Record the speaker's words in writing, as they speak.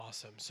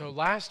Awesome. So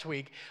last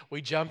week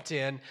we jumped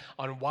in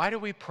on why do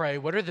we pray?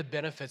 What are the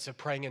benefits of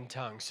praying in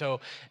tongues? So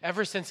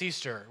ever since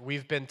Easter,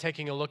 we've been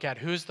taking a look at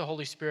who's the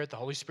Holy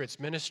Spirit's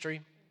ministry,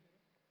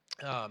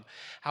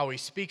 how he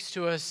speaks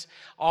to us,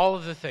 all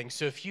of the things.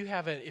 So if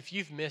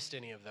you've missed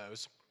any of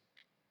those,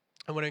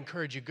 I want to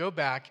encourage you, go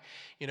back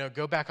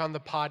on the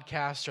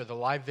podcast or the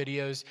live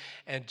videos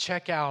and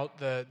check out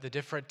the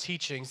different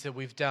teachings that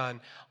we've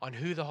done on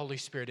who the Holy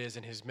Spirit is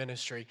in his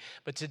ministry.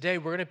 But today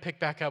we're going to pick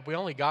back up. We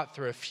only got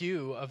through a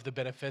few of the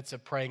benefits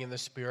of praying in the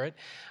Spirit.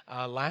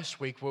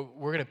 Last week, we're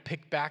going to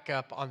pick back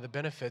up on the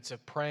benefits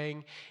of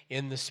praying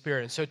in the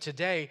Spirit. And so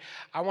today,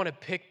 I want to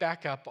pick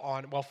back up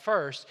on, well,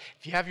 first,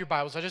 if you have your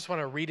Bibles, I just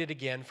want to read it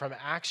again from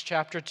Acts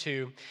chapter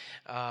 2.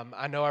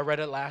 I know I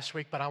read it last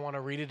week, but I want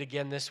to read it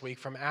again this week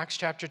from Acts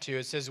chapter 2.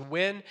 It says,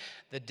 when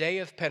the day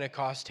of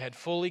Pentecost had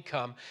fully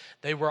come,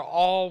 they were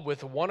all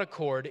with one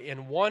accord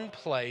in one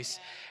place,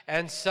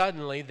 and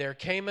suddenly there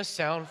came a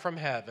sound from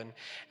heaven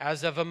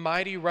as of a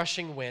mighty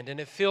rushing wind, and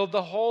it filled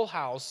the whole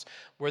house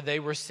where they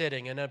were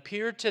sitting, and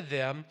appeared to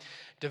them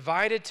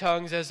divided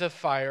tongues as of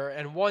fire,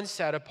 and one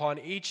sat upon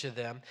each of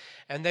them.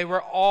 And they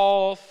were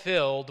all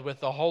filled with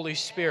the Holy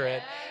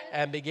Spirit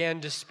and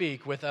began to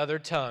speak with other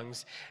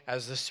tongues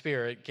as the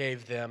Spirit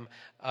gave them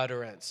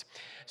utterance.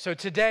 So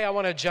today I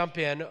want to jump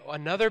in.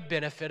 Another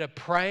benefit of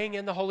praying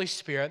in the Holy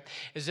Spirit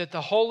is that the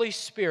Holy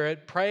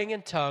Spirit, praying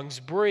in tongues,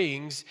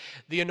 brings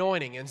the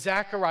anointing. In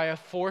Zechariah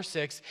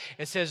 4:6,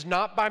 it says,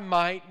 not by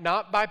might,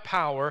 not by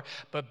power,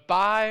 but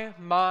by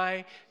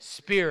my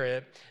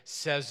Spirit,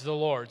 says the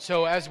Lord.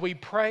 So as we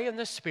pray in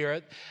the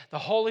Spirit, the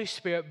Holy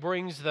Spirit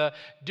brings the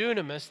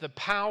dunamis, the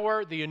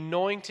power, the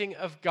anointing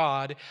of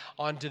God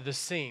onto the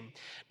scene.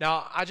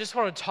 Now, I just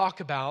want to talk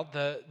about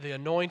the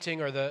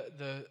anointing or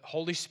the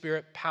Holy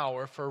Spirit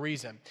power for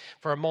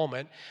a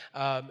moment.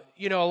 A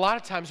lot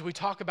of times we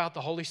talk about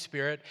the Holy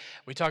Spirit.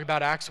 We talk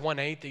about Acts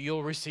 1:8, that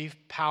you'll receive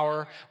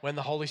power when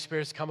the Holy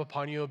Spirit's come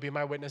upon you. You'll be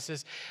my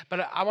witnesses.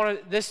 But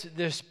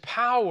this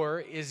power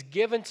is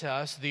given to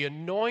us. The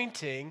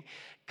anointing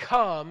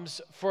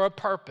comes for a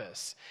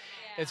purpose.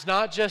 It's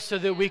not just so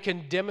that we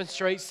can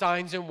demonstrate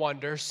signs and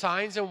wonders.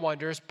 Signs and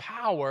wonders,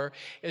 power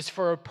is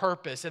for a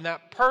purpose. And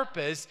that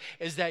purpose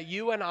is that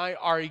you and I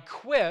are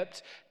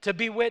equipped to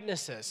be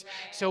witnesses.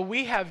 So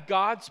we have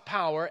God's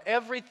power,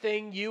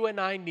 everything you and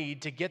I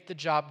need to get the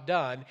job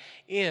done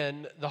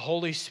in the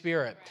Holy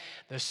Spirit.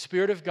 The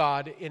Spirit of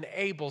God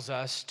enables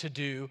us to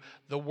do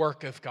the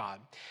work of God.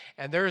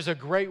 And there is a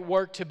great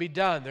work to be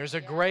done. There's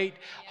a great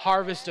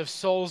harvest of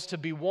souls to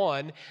be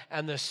won.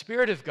 And the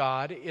Spirit of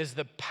God is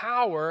the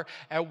power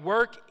at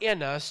work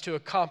in us to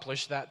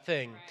accomplish that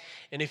thing.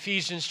 In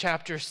Ephesians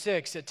chapter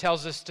 6, it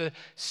tells us to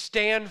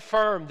stand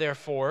firm,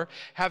 therefore,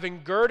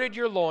 having girded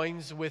your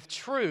loins with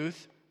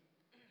truth,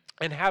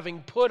 and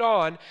having put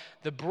on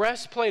the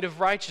breastplate of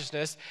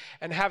righteousness,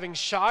 and having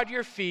shod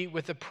your feet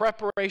with the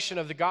preparation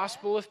of the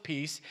gospel of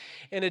peace,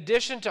 in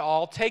addition to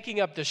all, taking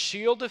up the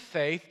shield of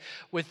faith,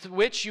 with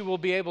which you will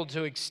be able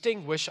to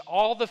extinguish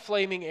all the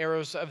flaming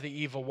arrows of the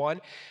evil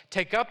one.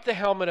 Take up the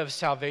helmet of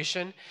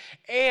salvation,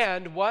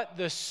 and what?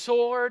 The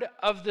sword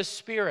of the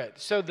Spirit.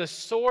 So the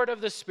sword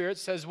of the Spirit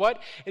says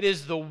what? It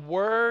is the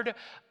word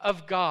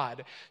of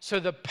God. So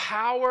the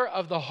power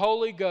of the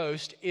Holy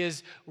Ghost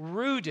is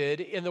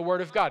rooted in the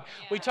word of God.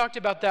 We talked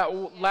about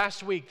that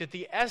last week, that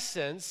the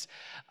essence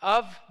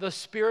of the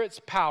Spirit's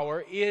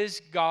power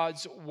is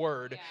God's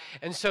word.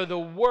 And so the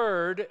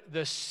word,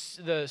 the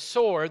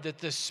sword that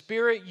the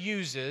Spirit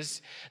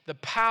uses, the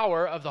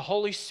power of the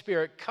Holy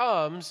Spirit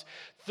comes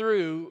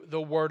through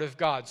the Word of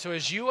God. So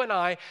as you and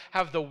I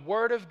have the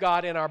Word of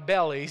God in our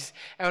bellies,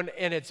 and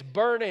it's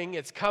burning,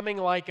 it's coming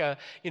like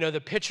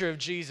the picture of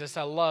Jesus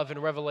I love in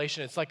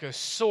Revelation. It's like a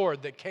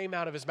sword that came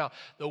out of his mouth.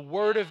 The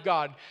Word of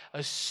God,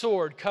 a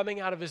sword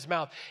coming out of his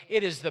mouth.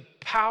 It is the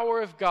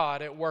power of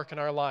God at work in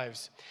our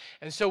lives.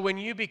 And so when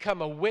you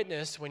become a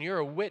witness, when you're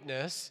a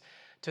witness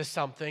to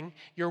something,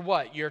 you're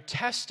what? You're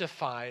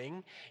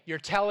testifying, you're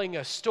telling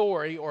a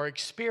story or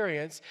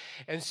experience,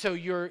 and so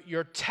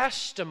your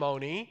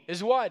testimony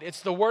is what?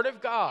 It's the word of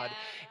God,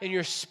 and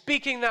you're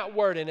speaking that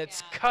word, and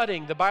it's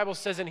cutting. The Bible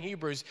says in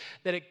Hebrews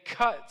that it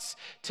cuts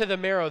to the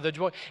marrow.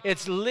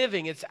 It's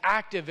living, it's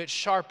active, it's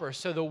sharper.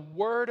 So the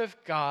word of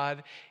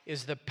God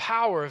is the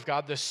power of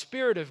God. The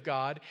Spirit of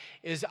God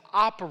is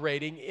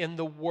operating in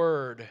the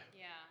word.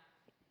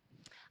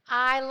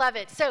 I love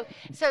it. So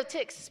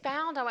to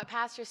expound on what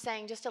Pastor's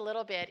saying just a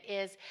little bit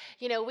is,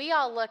 we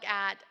all look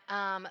at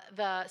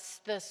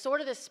the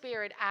sword of the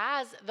Spirit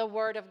as the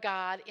Word of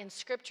God in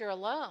Scripture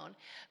alone.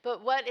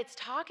 But what it's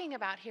talking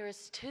about here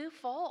is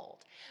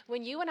twofold.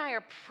 When you and I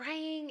are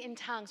praying in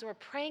tongues, when we're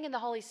praying in the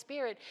Holy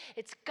Spirit,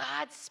 it's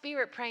God's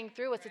Spirit praying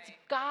through us. It's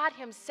God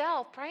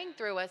Himself praying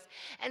through us.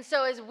 And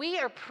so as we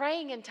are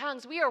praying in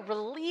tongues, we are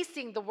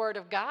releasing the Word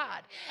of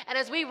God. And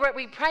as we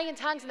pray in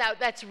tongues, and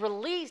that's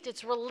released,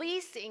 it's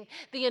releasing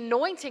the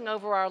anointing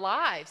over our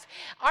lives.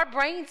 Our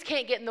brains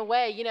can't get in the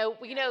way.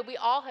 We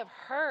all have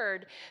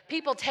heard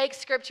people take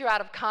scripture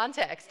out of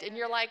context, and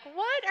you're like,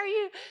 what are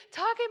you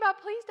talking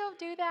about? Please don't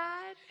do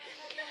that.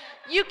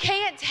 You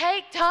can't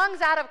take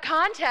tongues out of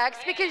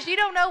context because you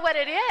don't know what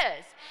it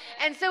is.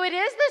 And so it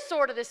is the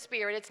sword of the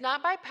Spirit. It's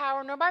not by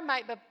power nor by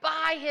might, but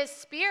by His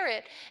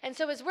Spirit. And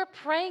so as we're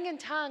praying in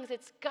tongues,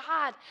 it's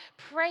God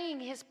praying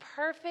His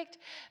perfect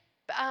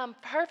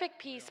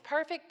peace,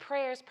 perfect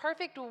prayers,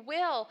 perfect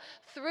will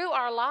through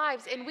our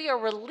lives, and we are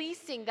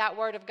releasing that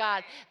word of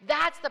God.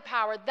 That's the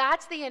power.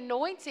 That's the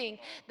anointing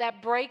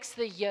that breaks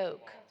the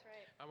yoke.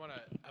 I want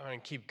to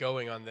keep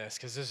going on this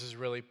because this is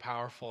really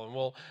powerful, and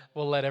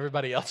we'll let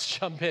everybody else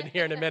jump in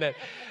here in a minute.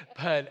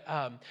 But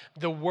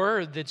the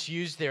word that's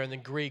used there in the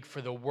Greek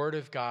for the word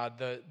of God,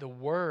 the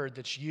word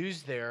that's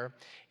used there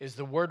is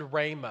the word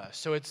rhema.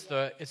 So it's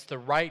the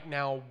right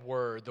now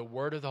word, the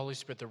word of the Holy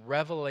Spirit, the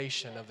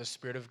revelation of the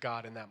Spirit of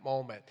God in that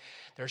moment.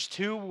 There's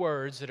two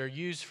words that are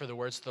used for the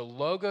words. The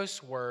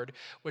logos word,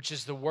 which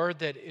is the word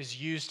that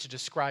is used to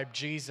describe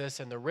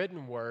Jesus, and the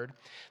written word,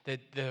 that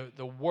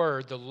the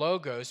word, the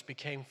logos,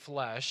 became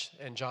flesh.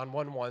 In John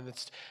 1:1,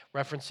 that's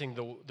referencing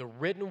the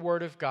written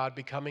word of God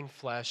becoming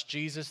flesh,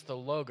 Jesus, the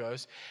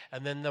logos.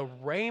 And then the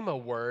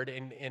rhema word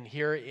in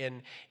here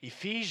in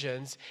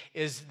Ephesians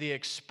is the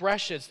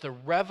expression, it's the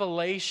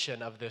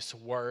revelation of this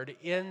word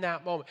in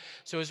that moment.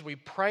 So as we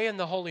pray in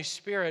the Holy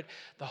Spirit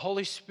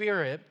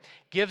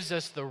gives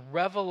us the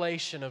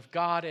revelation of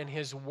God and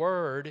His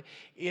Word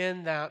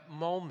in that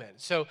moment.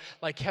 So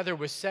like Heather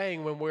was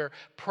saying, when we're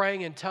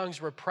praying in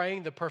tongues, we're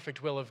praying the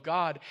perfect will of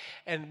God.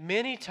 And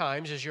many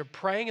times as you're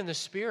praying in the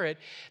Spirit,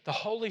 the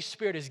Holy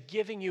Spirit is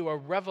giving you a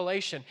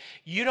revelation.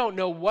 You don't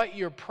know what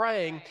you're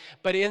praying,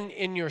 but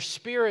in your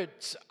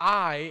spirit's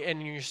eye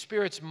and in your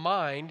spirit's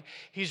mind,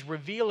 He's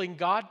revealing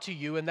God to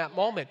you in that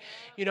moment.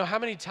 You know, how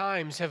many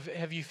times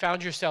have you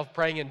found yourself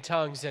praying in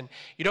tongues and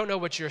you don't know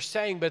what you're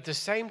saying, but at the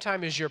same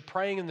time as you're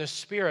praying in the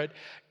Spirit,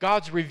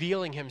 God's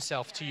revealing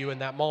Himself to you in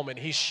that moment.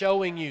 He's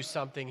showing you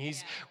something.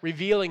 He's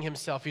revealing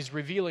Himself. He's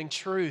revealing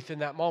truth in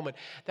that moment.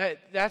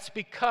 That's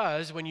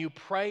because when you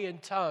pray in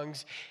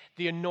tongues,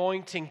 the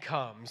anointing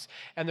comes,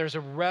 and there's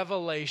a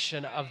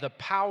revelation of the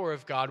power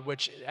of God,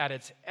 which at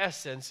its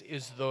essence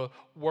is the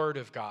Word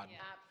of God. Yeah,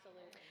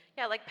 absolutely.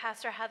 Yeah, like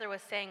Pastor Heather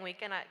was saying, we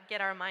cannot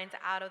get our minds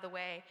out of the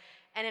way.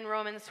 And in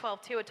Romans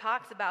 12:2, it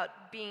talks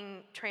about being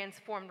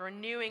transformed,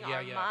 renewing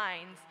our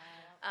minds.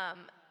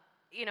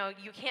 You know,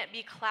 you can't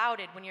be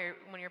clouded when you're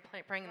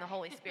praying in the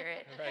Holy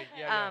Spirit. Right.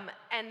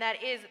 And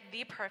that is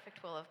the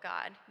perfect will of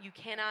God. You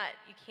can't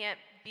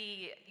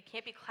be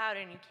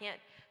clouded, and you can't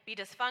be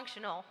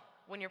dysfunctional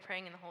when you're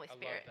praying in the Holy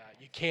Spirit. I love that.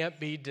 You can't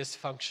be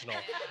dysfunctional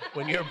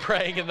when you're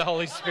praying in the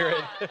Holy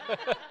Spirit.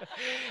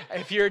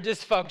 If you're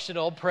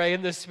dysfunctional, pray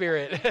in the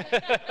Spirit.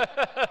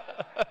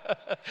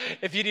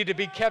 If you need to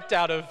be kept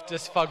out of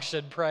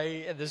dysfunction,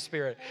 pray in the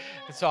Spirit.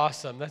 It's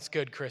awesome. That's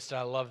good, Krista.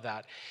 I love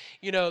that.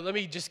 You know, let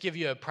me just give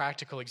you a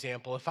practical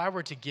example. If I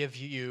were to give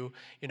you,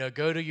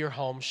 go to your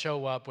home,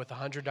 show up with a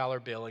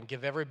 $100 bill and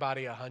give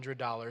everybody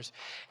 $100,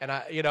 and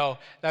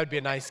that would be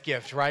a nice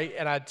gift, right?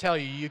 And I'd tell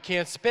you, you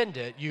can't spend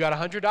it. You got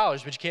 $100,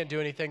 but you can't do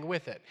anything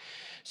with it.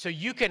 So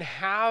you can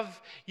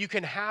have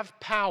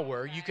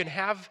power. You can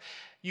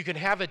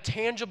have a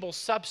tangible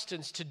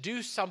substance to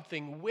do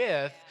something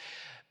with.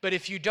 But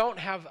if you don't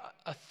have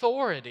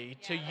authority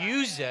to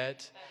use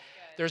it,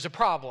 there's a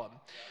problem.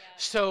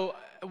 So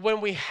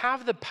when we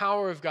have the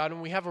power of God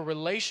and we have a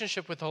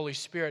relationship with the Holy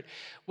Spirit,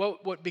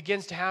 what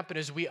begins to happen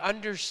is we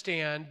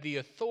understand the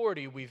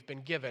authority we've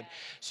been given.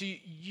 So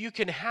you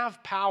can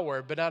have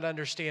power but not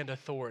understand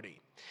authority.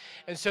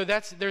 And so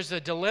there's a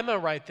dilemma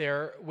right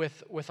there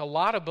with a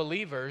lot of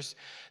believers.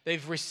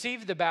 They've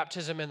received the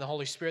baptism in the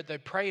Holy Spirit. They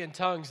pray in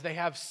tongues. They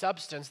have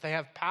substance. They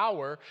have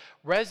power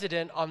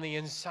resident on the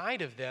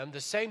inside of them.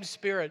 The same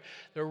Spirit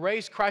that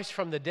raised Christ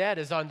from the dead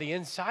is on the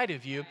inside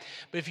of you.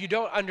 But if you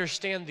don't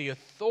understand the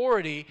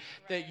authority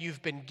that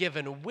you've been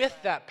given with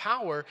that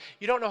power,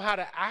 you don't know how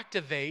to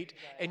activate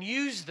and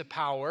use the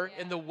power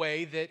in the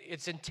way that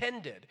it's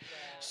intended.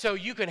 So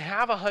you can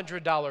have a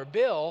 $100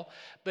 bill,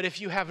 but if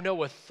you have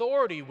no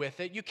authority with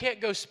it, you can't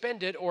go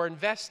spend it or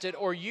invest it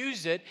or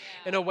use it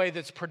in a way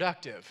that's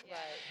productive.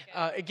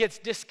 It gets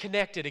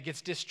disconnected. It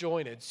gets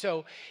disjointed.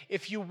 So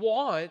if you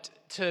want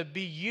to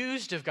be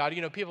used of God,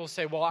 people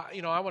say, well,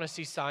 I want to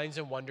see signs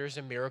and wonders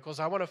and miracles.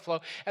 I want to flow.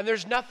 And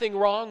there's nothing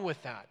wrong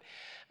with that.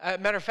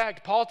 Matter of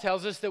fact, Paul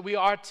tells us that we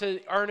ought to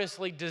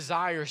earnestly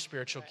desire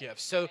spiritual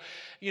gifts. So,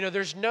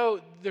 there's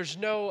no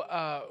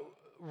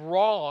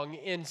wrong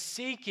in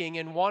seeking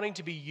and wanting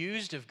to be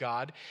used of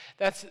God.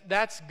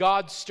 That's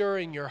God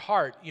stirring your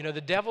heart.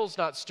 The devil's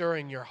not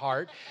stirring your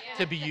heart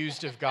to be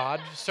used of God,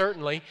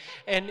 certainly.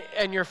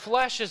 And your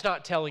flesh is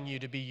not telling you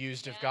to be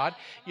used of God.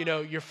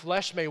 Your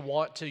flesh may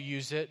want to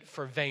use it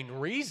for vain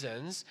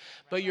reasons,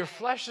 but your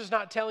flesh is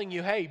not telling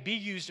you, hey, be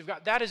used of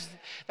God.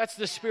 That's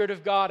the Spirit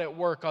of God at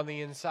work on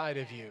the inside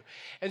of you.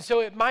 And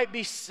so it might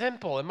be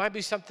simple. It might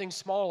be something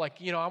small like,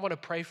 I want to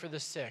pray for the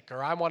sick,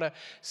 or I want to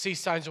see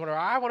signs and wonders, or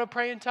I want to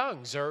pray pray in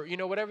tongues, or,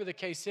 whatever the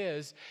case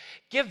is.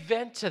 Give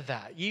vent to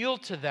that,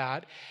 yield to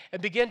that,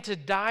 and begin to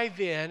dive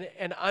in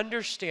and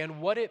understand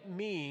what it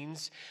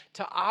means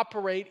to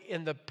operate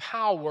in the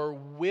power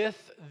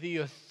with the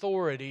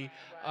authority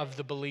of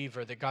the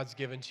believer that God's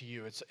given to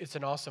you. It's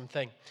an awesome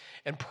thing.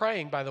 And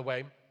praying, by the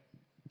way,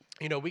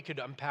 we could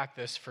unpack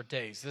this for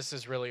days. This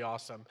is really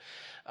awesome.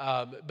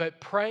 But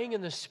praying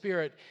in the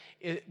Spirit,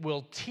 it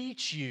will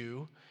teach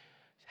you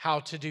how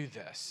to do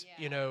this.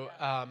 You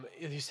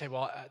say,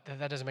 well,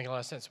 that doesn't make a lot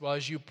of sense. Well,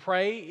 as you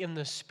pray in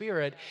the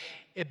Spirit,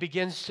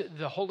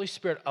 the Holy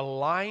Spirit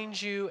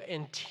aligns you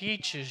and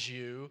teaches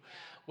you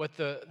what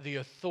the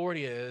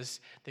authority is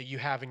that you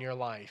have in your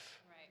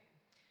life. Right.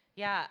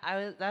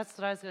 Yeah, that's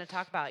what I was going to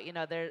talk about.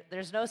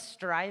 There's no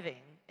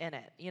striving in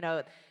it.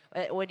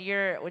 When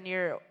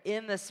you're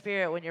in the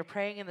Spirit, when you're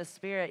praying in the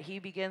Spirit, He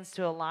begins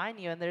to align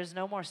you, and there's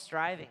no more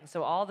striving.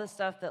 So all the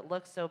stuff that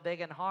looks so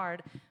big and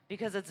hard,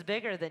 because it's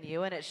bigger than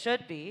you, and it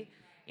should be,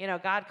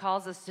 God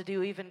calls us to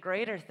do even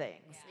greater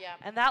things. Yeah.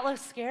 And that looks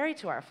scary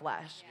to our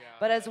flesh. Yeah.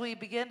 But as we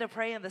begin to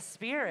pray in the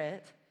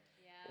Spirit,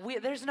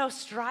 there's no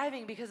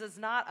striving, because it's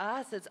not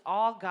us, it's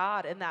all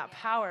God and that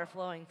power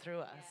flowing through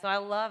us. So I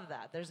love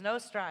that. There's no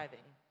striving.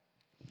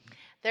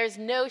 There's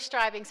no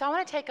striving. So I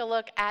want to take a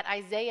look at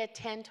Isaiah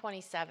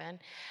 10:27.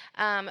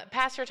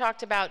 Pastor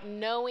talked about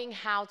knowing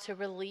how to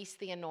release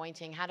the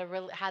anointing, how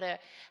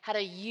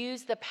to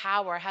use the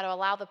power, how to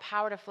allow the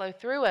power to flow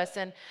through us.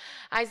 And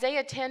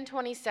Isaiah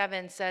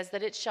 10:27 says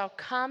that it shall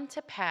come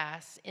to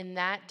pass in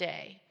that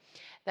day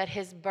that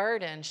his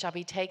burden shall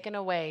be taken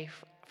away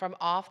from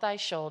off thy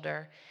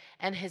shoulder,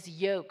 and his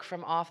yoke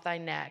from off thy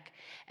neck,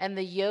 and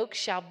the yoke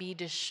shall be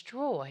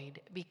destroyed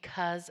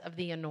because of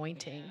the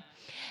anointing.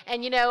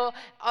 And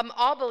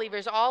all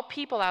believers, all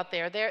people out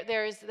there,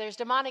 there's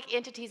demonic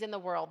entities in the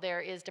world.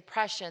 There is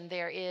depression,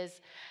 there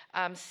is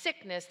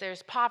sickness,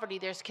 there's poverty,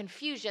 there's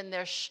confusion,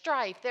 there's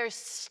strife, there's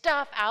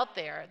stuff out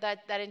there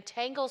that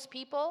entangles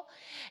people,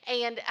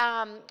 and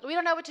we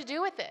don't know what to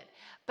do with it.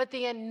 But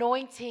the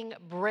anointing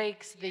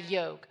breaks the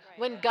yoke.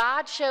 When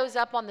God shows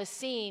up on the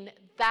scene,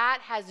 that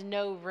has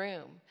no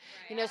room.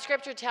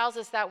 Scripture tells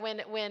us that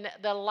when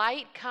the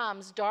light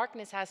comes,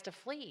 darkness has to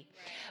flee.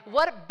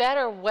 What a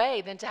better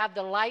way than to have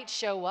the light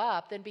show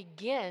up than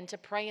begin to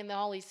pray in the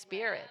Holy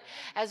Spirit.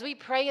 As we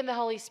pray in the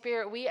Holy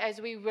Spirit,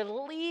 as we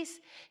release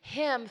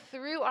Him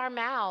through our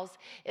mouths,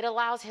 it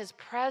allows His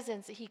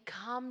presence. He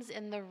comes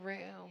in the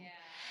room.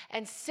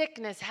 And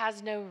sickness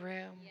has no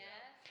room.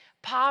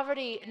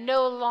 Poverty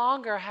no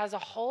longer has a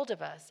hold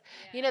of us.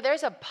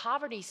 There's a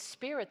poverty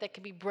spirit that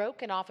can be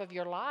broken off of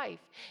your life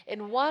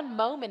in one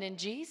moment in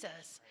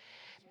Jesus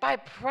by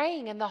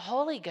praying in the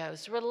Holy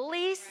Ghost,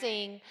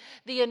 releasing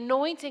the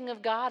anointing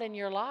of God in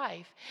your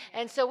life.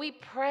 And so we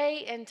pray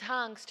in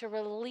tongues to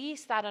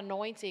release that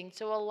anointing,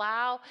 to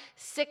allow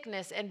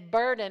sickness and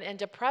burden and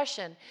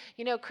depression.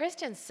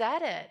 Kristen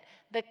said it.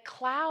 The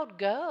cloud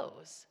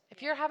goes.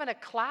 If you're having a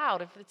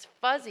cloud, if it's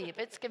fuzzy, if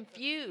it's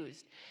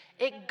confused,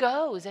 it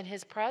goes in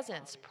His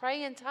presence.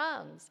 Pray in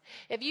tongues.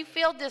 If you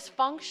feel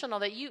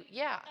dysfunctional,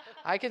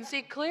 I can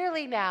see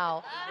clearly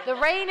now. The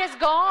rain is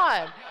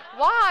gone.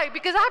 Why?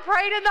 Because I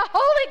prayed in the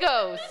Holy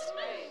Ghost.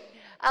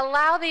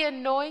 Allow the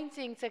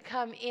anointing to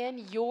come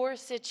in your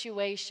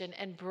situation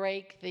and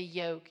break the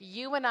yoke.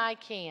 You and I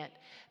can't.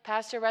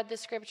 Pastor read the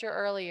scripture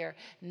earlier.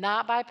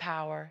 Not by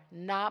power,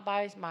 not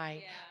by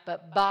might,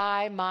 but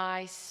by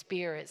my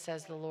Spirit,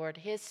 says the Lord.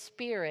 His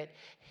Spirit,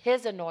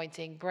 His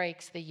anointing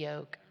breaks the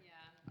yoke.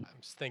 I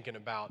was thinking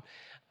about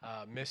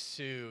Miss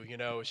Sue.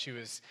 She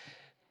was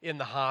in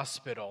the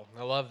hospital.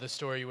 I love the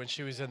story when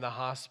she was in the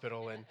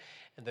hospital, and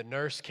the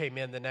nurse came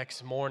in the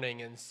next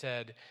morning and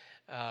said,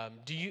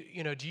 do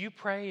you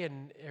pray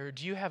or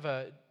do you have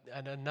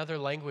another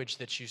language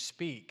that you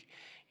speak?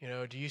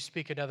 Do you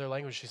speak another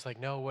language? She's like,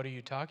 no, what are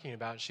you talking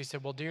about? She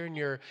said, well,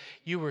 dear,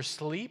 you were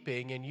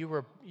sleeping and you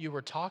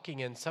were talking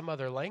in some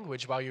other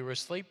language while you were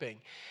sleeping.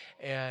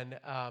 And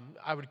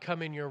I would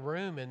come in your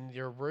room, and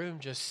your room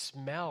just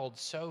smelled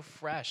so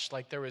fresh,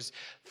 like there was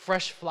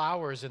fresh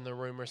flowers in the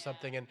room or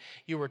something, and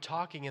you were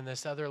talking in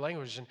this other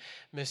language. And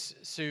Miss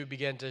Sue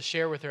began to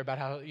share with her about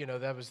how,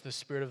 that was the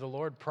Spirit of the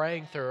Lord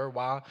praying through her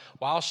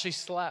while she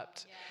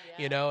slept,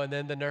 and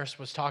then the nurse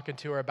was talking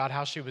to her about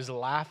how she was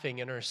laughing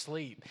in her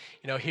sleep.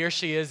 Here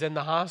she is in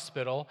the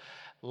hospital,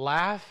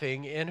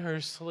 laughing in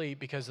her sleep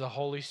because the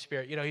Holy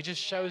Spirit, He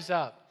just shows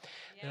up.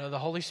 The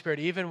Holy Spirit,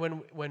 even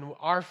when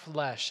our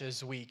flesh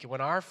is weak, when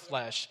our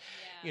flesh,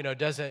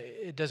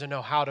 doesn't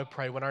know how to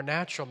pray, when our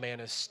natural man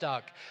is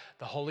stuck,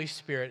 the Holy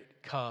Spirit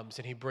comes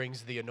and He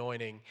brings the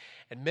anointing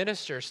and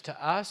ministers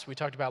to us. We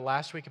talked about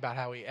last week about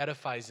how He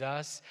edifies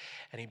us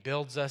and He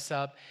builds us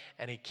up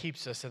and He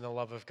keeps us in the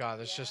love of God.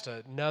 That's just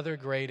another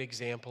great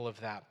example of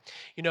that.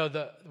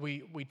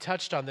 We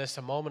touched on this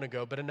a moment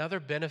ago, but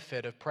another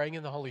benefit of praying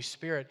in the Holy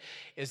Spirit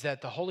is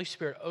that the Holy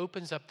Spirit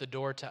opens up the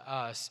door to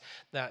us,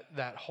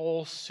 that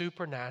whole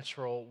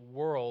supernatural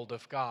world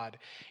of God.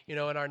 In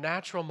our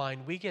natural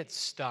mind, we get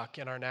stuck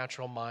in our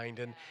natural mind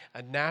and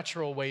a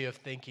natural way of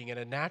thinking and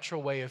a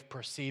natural way of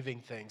perceiving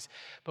things.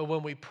 But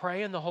when we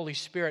pray in the Holy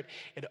Spirit,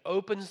 it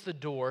opens the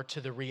door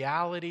to the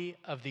reality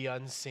of the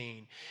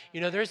unseen.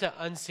 There's an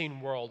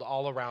unseen world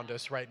all around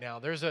us right now.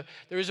 There's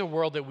a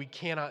world that we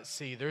cannot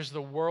see. There's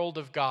the world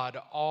of God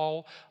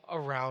all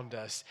around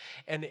us,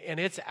 and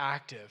it's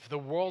active. The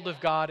world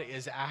of God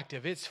is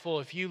active. It's full.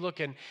 If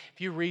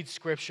you read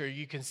Scripture,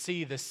 you can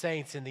see the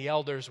saints and the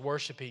elders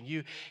worshiping.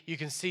 You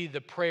can see the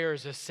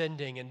prayers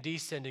ascending and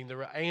descending,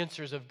 the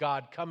answers of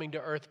God coming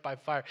to earth by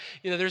fire.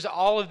 There's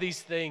all of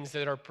these things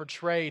that are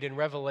portrayed in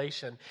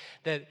Revelation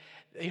that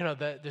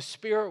the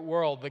spirit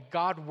world, the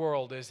God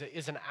world is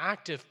an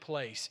active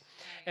place.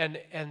 And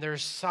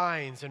there's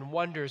signs and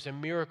wonders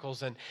and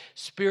miracles and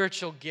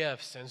spiritual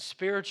gifts and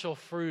spiritual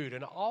fruit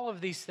and all of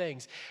these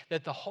things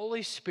that the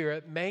Holy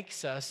Spirit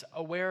makes us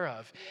aware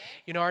of.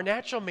 Our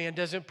natural man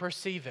doesn't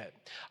perceive it.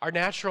 Our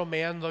natural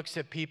man looks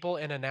at people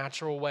in a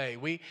natural way.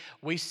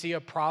 We see a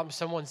problem,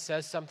 someone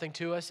says something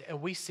to us,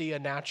 and we see a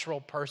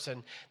natural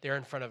person there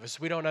in front of us.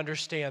 We don't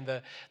understand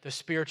the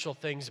spiritual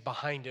things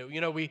behind it.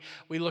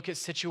 We look at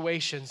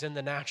situations in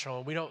the natural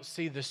and we don't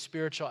see the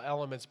spiritual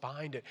elements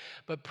behind it.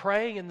 But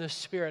praying in the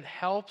Spirit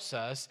helps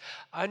us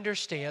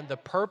understand the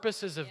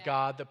purposes of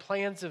God, the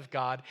plans of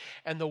God,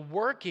 and the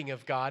working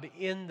of God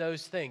in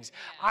those things.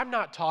 I'm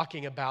not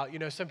talking about,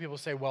 some people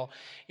say, well,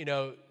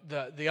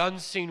 the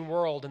unseen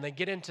world, and they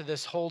get into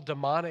this whole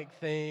demonic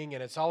thing,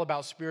 and it's all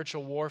about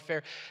spiritual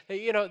warfare.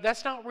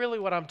 That's not really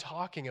what I'm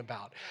talking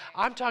about.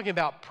 I'm talking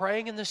about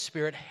praying in the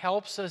Spirit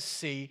helps us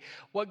see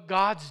what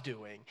God's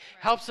doing,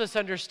 helps us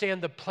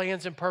understand the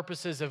plans and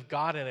purposes of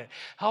God in it,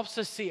 helps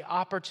us see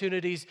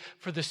opportunities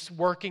for the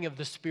working of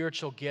the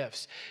spiritual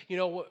gifts.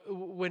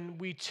 When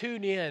we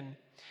tune in,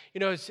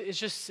 it's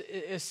just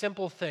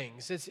simple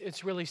things.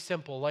 It's really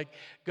simple, like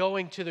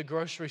going to the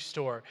grocery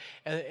store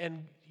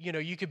and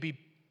you could be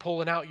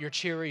pulling out your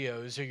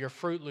Cheerios or your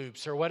Fruit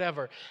Loops or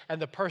whatever,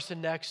 and the person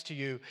next to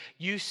you,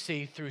 you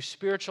see through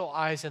spiritual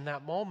eyes in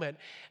that moment,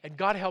 and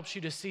God helps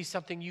you to see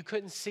something you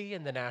couldn't see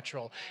in the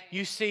natural.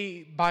 You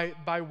see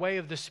by way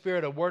of the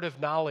Spirit a word of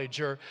knowledge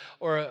or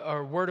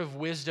a word of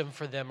wisdom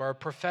for them or a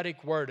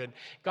prophetic word, and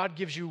God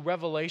gives you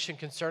revelation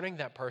concerning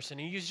that person,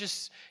 and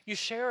you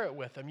share it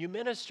with them, you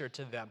minister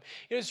to them.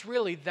 It's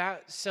really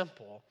that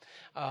simple,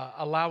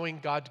 allowing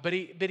God, but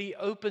he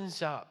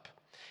opens up.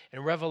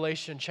 In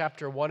Revelation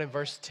chapter 1 and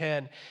verse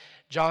 10,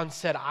 John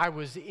said, I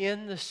was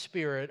in the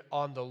Spirit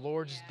on the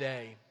Lord's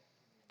day.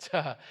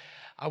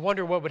 I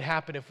wonder what would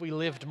happen if we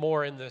lived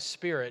more in the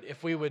Spirit.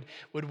 If would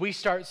we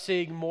start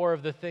seeing more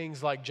of the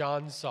things like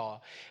John saw?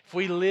 If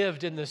we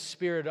lived in the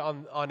Spirit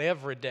on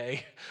every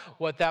day,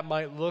 what that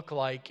might look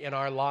like in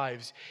our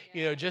lives.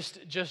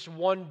 Just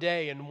one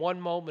day and one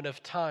moment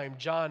of time,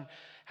 John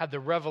had the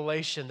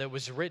revelation that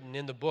was written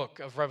in the book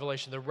of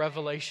Revelation, the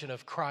revelation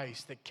of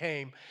Christ that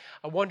came.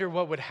 I wonder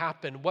what would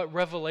happen, what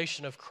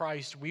revelation of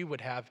Christ we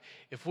would have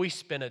if we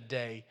spent a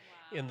day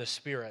in the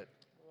Spirit.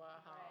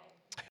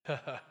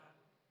 Wow.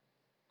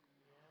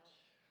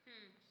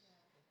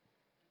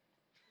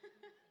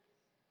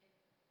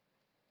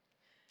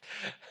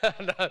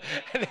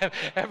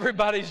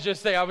 Everybody's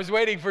just saying, I was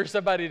waiting for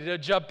somebody to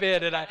jump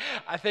in, and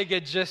I think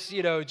it just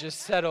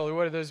settled.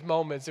 One of those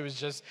moments, it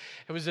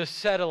was a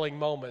settling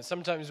moment.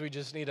 Sometimes we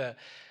just need a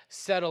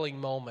settling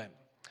moment.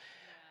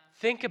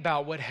 Think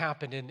about what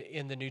happened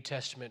in the New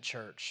Testament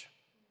church.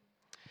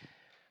 I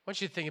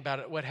want you to think about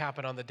it, what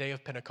happened on the day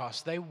of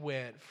Pentecost. They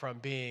went from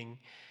being,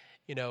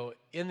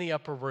 in the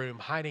upper room,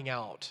 hiding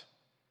out.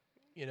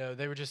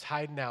 They were just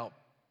hiding out,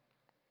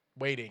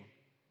 waiting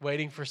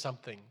for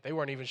something. They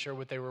weren't even sure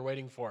what they were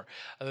waiting for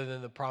other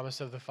than the promise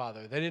of the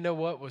Father. They didn't know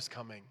what was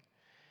coming.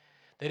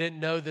 They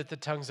didn't know that the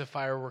tongues of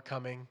fire were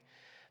coming.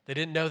 They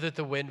didn't know that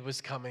the wind was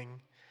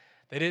coming.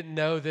 They didn't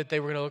know that they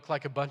were going to look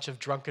like a bunch of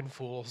drunken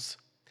fools.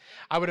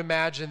 I would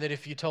imagine that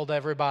if you told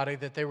everybody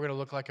that they were going to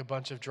look like a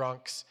bunch of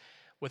drunks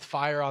with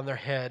fire on their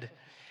head,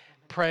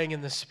 praying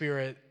in the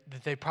Spirit,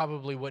 that they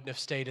probably wouldn't have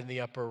stayed in the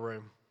upper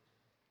room.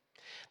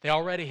 They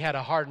already had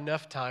a hard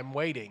enough time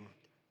waiting.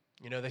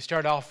 They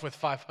started off with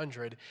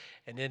 500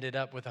 and ended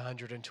up with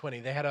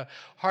 120. They had a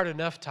hard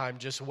enough time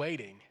just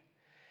waiting.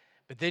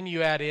 But then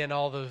you add in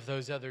all of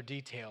those other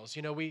details.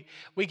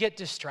 We get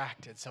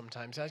distracted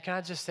sometimes. Can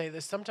I just say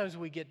this? Sometimes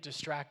we get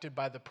distracted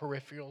by the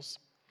peripherals.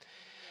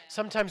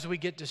 Sometimes we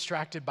get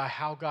distracted by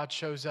how God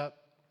shows up,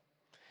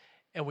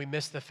 and we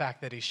miss the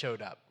fact that he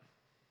showed up.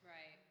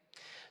 Right.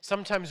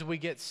 Sometimes we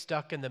get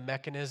stuck in the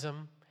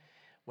mechanism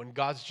when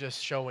God's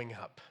just showing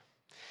up.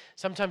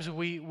 Sometimes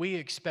we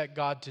expect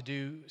God to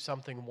do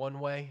something one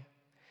way.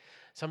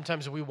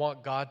 Sometimes we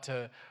want God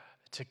to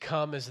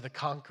come as the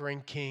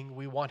conquering king.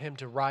 We want him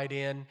to ride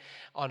in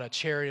on a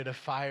chariot of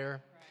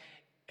fire,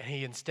 and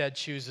he instead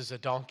chooses a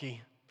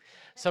donkey.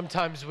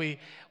 Sometimes we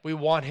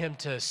want him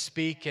to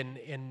speak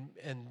in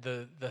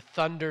the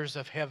thunders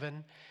of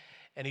heaven,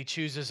 and he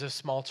chooses a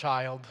small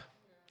child.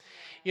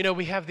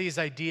 We have these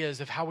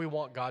ideas of how we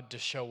want God to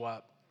show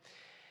up.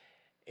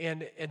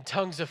 and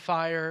tongues of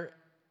fire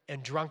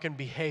and drunken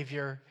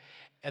behavior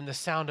and the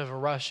sound of a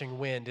rushing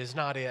wind is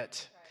not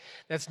it.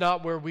 That's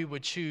not where we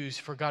would choose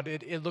for God.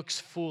 It looks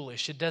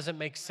foolish. It doesn't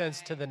make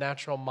sense to the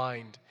natural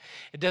mind.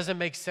 It doesn't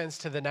make sense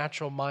to the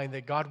natural mind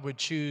that God would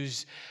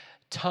choose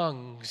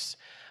tongues,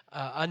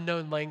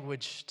 unknown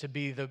language to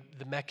be the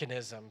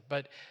mechanism.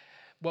 But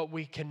what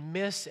we can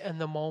miss in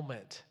the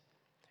moment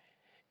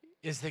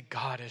is that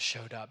God has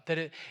showed up,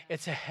 that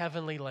it's a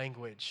heavenly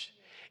language.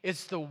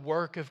 It's the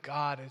work of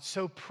God. It's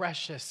so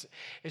precious.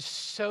 It's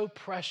so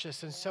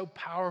precious and so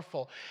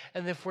powerful.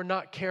 And if we're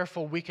not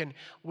careful, we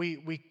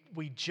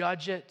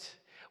judge it.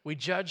 We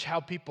judge how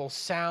people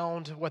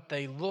sound, what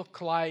they look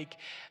like,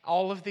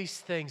 all of these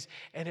things.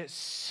 And it's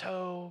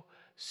so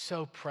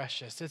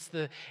precious.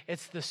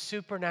 It's the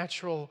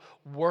supernatural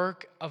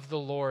work of the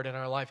Lord in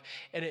our life.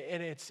 And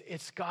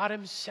it's God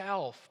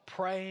himself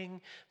praying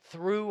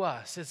through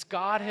us. It's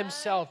God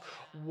himself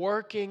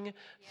working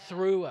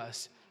through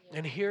us.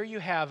 And here you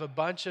have a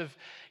bunch of,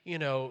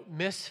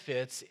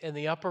 misfits in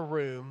the upper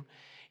room.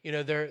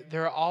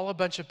 They're all a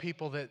bunch of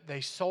people that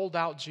they sold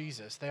out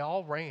Jesus. They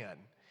all ran.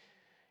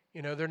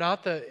 They're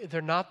not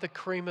the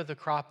cream of the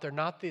crop. They're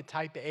not the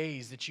type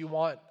A's that you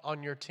want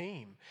on your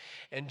team.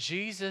 And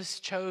Jesus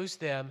chose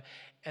them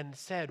and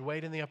said,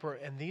 wait in the upper,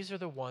 and these are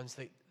the ones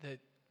that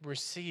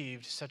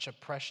received such a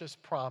precious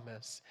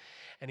promise.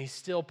 And he's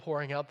still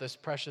pouring out this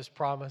precious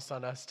promise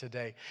on us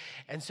today.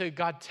 And so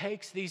God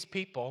takes these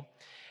people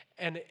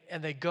and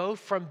they go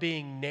from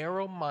being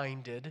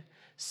narrow-minded,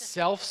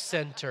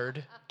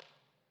 self-centered.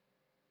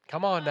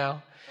 Come on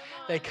now.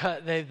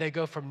 They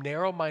go from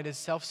narrow-minded,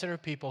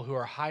 self-centered people who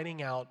are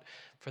hiding out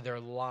for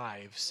their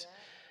lives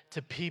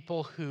to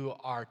people who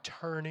are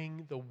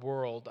turning the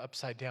world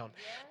upside down.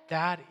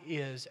 That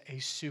is a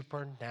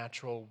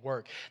supernatural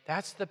work.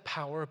 That's the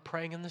power of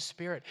praying in the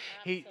Spirit.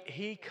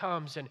 He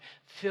comes and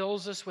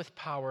fills us with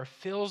power,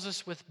 fills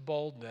us with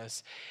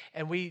boldness,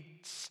 and we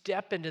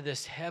step into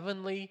this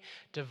heavenly,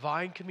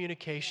 divine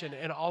communication,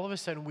 and all of a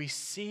sudden we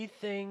see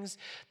things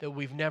that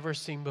we've never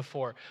seen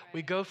before.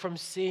 We go from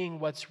seeing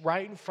what's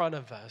right in front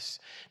of us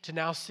to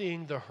now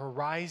seeing the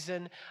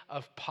horizon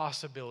of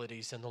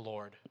possibilities in the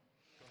Lord.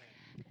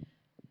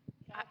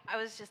 I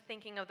was just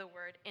thinking of the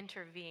word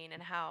intervene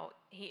and how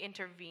he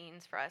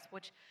intervenes for us,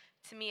 which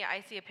to me,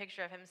 I see a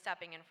picture of him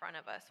stepping in front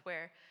of us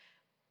where,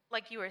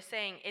 like you were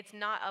saying, it's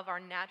not of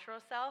our natural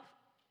self.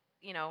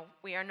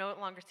 We are no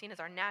longer seen as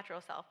our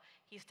natural self.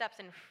 He steps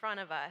in front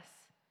of us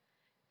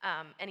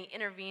and he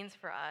intervenes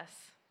for us.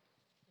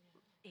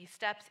 He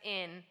steps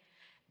in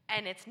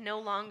and it's no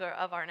longer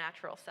of our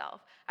natural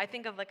self. I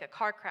think of like a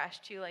car crash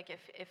too, like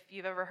if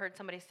you've ever heard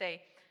somebody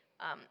say,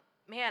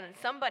 man,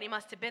 somebody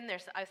must have been there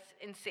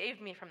and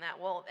saved me from that.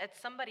 Well, it's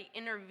somebody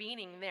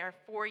intervening there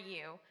for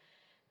you,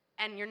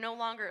 and you're no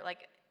longer,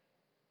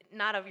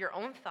 not of your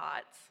own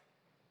thoughts.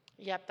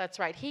 Yep, that's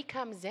right. He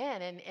comes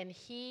in, and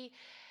he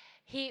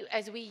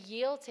as we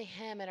yield to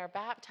him and are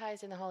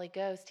baptized in the Holy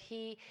Ghost,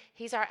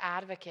 he's our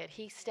advocate.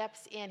 He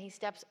steps in, he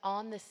steps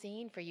on the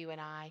scene for you and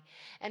I,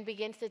 and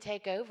begins to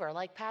take over.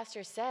 Like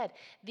Pastor said,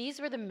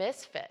 these were the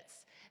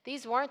misfits.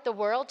 These weren't the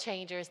world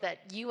changers that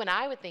you and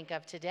I would think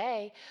of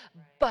today,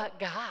 but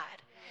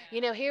God.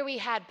 Here we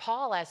had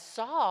Paul as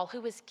Saul,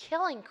 who was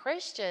killing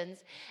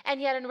Christians,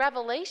 and yet in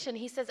Revelation,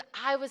 he says,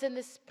 I was in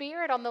the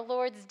Spirit on the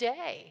Lord's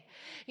day.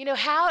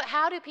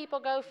 How do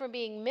people go from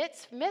being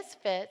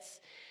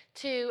misfits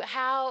to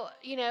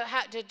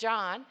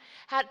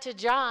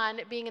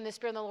John being in the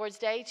Spirit on the Lord's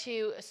day,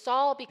 to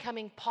Saul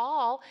becoming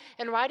Paul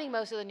and writing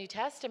most of the New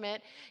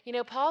Testament?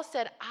 Paul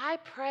said, I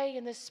pray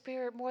in the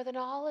Spirit more than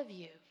all of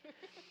you.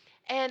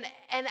 And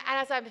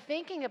as I'm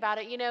thinking about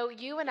it,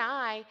 you and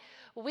I,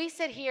 we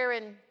sit here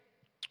and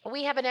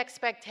we have an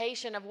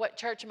expectation of what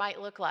church might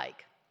look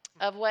like,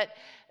 of what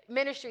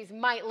ministries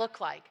might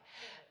look like.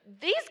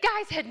 These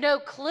guys had no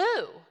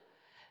clue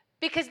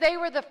because they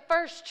were the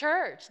first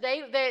church.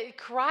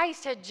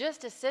 Christ had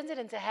just ascended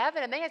into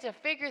heaven, and they had to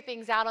figure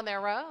things out on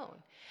their own.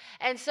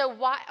 And so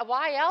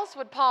why else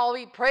would Paul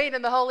be praying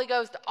in the Holy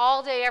Ghost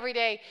all day, every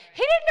day?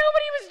 He didn't know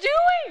what he was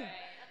doing.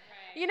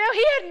 He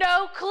had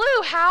no clue.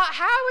 How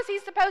was he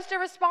supposed to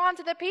respond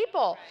to the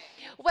people?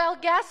 Well,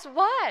 guess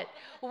what?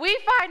 We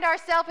find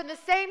ourselves in the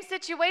same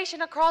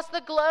situation across the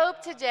globe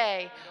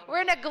today.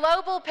 We're in a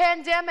global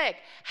pandemic.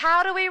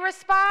 How do we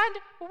respond?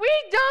 We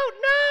don't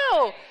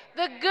know.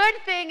 The good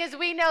thing is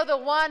we know the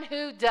one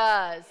who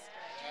does.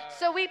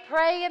 So we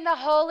pray in the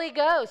Holy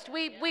Ghost.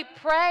 We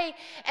pray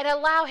and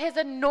allow his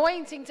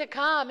anointing to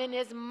come and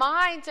his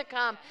mind to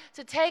come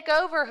to take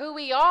over who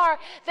we are,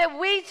 that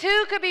we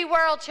too could be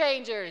world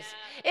changers.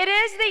 It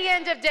is the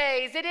end of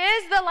days. It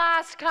is the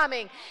last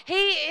coming.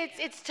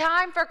 It's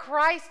time for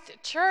Christ's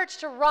church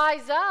to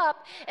rise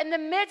up in the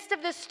midst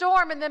of the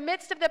storm, in the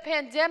midst of the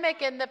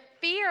pandemic and the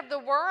fear of the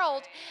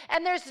world.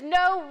 And there's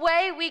no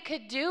way we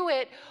could do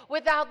it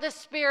without the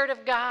Spirit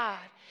of God.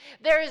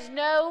 There is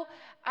no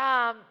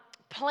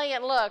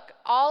plan. Look,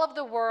 all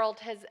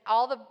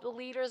the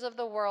leaders of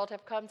the world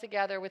have come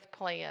together with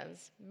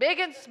plans, big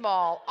and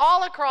small,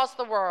 all across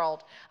the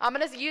world. I'm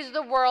going to use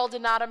the world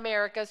and not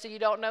America so you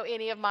don't know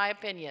any of my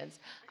opinions.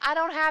 I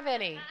don't have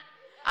any.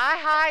 I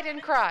hide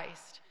in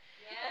Christ.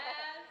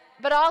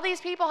 But all these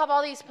people have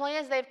all these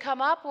plans they've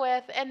come up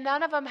with, and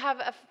none of them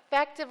have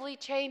effectively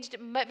changed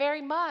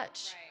very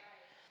much.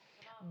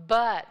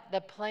 But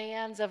the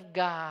plans of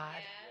God,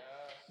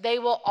 they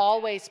will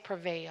always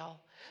prevail.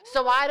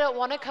 So I don't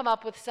want to come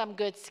up with some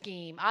good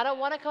scheme. I don't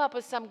want to come up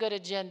with some good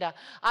agenda.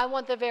 I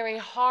want the very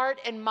heart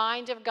and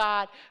mind of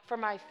God for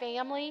my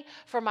family,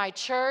 for my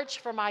church,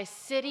 for my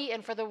city,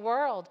 and for the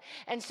world.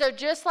 And so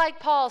just like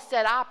Paul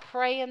said, I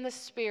pray in the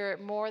Spirit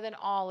more than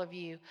all of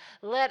you.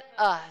 Let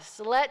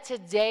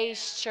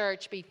today's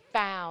church be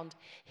found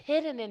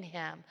hidden in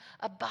Him,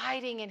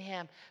 abiding in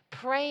Him,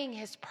 praying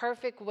His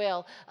perfect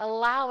will,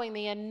 allowing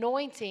the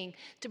anointing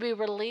to be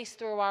released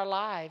through our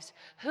lives.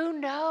 Who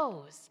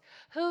knows?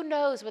 Who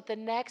knows what the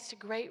next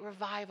great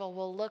revival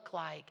will look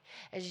like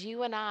as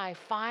you and I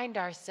find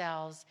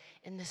ourselves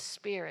in the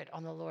Spirit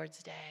on the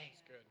Lord's day.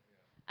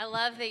 I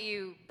love that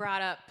you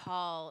brought up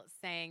Paul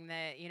saying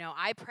that,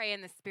 I pray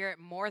in the Spirit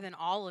more than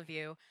all of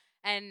you.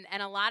 And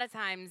a lot of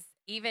times,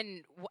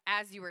 even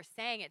as you were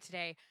saying it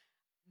today,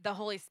 the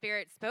Holy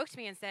Spirit spoke to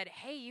me and said,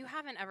 hey, you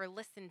haven't ever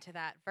listened to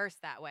that verse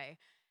that way.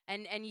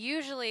 And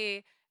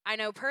usually, I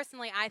know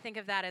personally, I think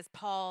of that as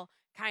Paul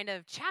kind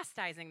of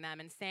chastising them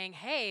and saying,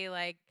 hey,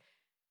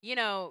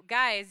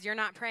 guys, you're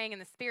not praying in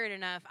the Spirit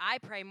enough. I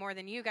pray more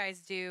than you guys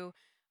do,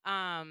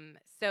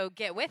 so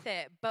get with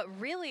it. But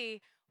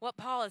really, what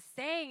Paul is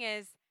saying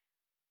is,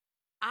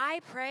 I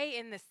pray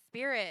in the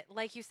Spirit,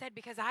 like you said,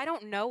 because I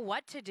don't know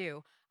what to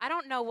do. I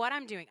don't know what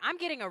I'm doing. I'm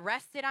getting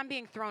arrested. I'm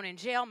being thrown in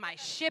jail. My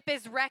ship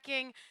is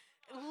wrecking.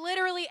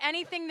 Literally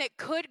anything that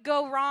could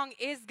go wrong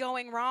is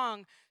going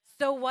wrong.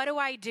 So what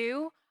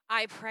do?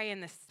 I pray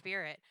in the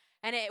Spirit.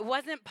 And it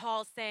wasn't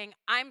Paul saying,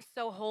 I'm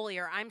so holy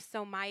or I'm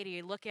so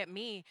mighty, look at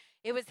me.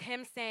 It was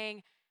him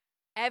saying,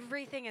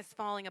 everything is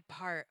falling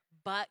apart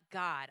but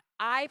God.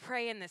 I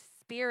pray in the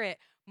Spirit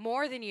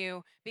more than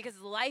you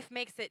because life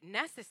makes it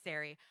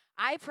necessary.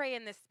 I pray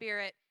in the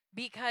Spirit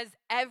because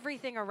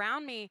everything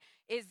around me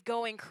is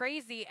going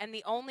crazy, and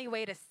the only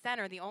way to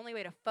center, the only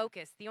way to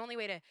focus, the only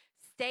way to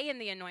stay in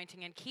the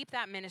anointing and keep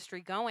that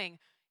ministry going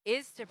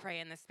is to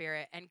pray in the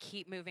Spirit and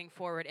keep moving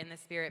forward in the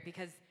Spirit,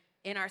 because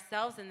in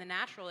ourselves, in the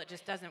natural, it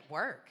just doesn't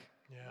work.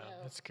 Yeah,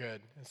 that's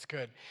good. That's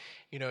good.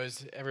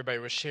 As everybody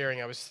was sharing,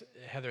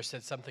 Heather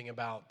said something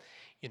about,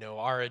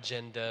 our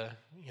agenda.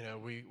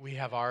 We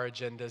have our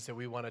agendas that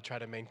we want to try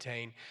to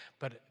maintain,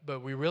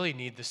 but we really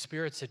need the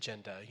Spirit's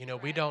agenda.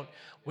 We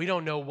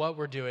don't know what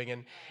we're doing.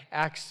 In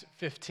Acts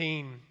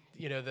 15,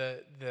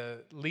 the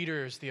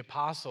leaders, the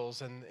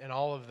apostles, and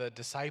all of the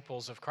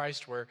disciples of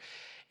Christ were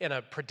in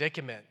a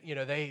predicament.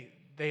 They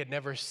had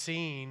never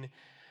seen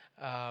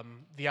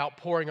the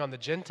outpouring on the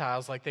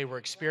Gentiles like they were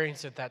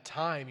experiencing at that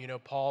time.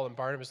 Paul and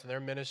Barnabas and their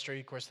ministry,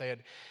 of course, they had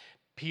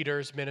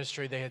Peter's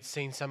ministry, they had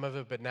seen some of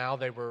it, but now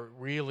they were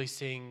really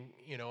seeing,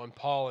 and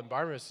Paul and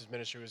Barnabas'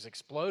 ministry was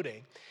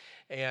exploding,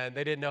 and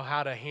they didn't know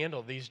how to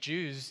handle these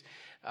Jews,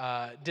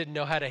 didn't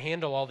know how to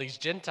handle all these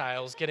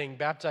Gentiles getting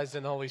baptized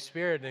in the Holy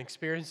Spirit and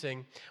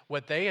experiencing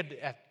what they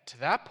had, to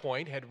that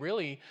point, had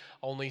really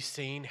only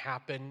seen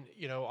happen,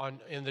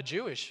 in the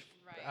Jewish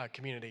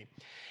community.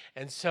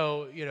 And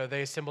so,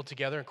 they assembled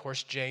together. Of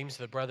course, James,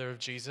 the brother of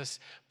Jesus,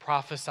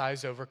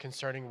 prophesies over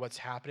concerning what's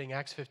happening.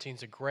 Acts 15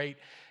 is a great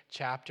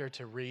chapter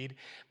to read.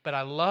 But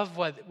I love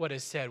what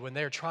is said when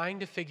they're trying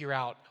to figure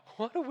out,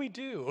 what do we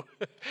do?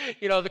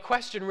 The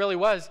question really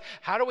was,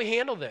 how do we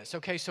handle this?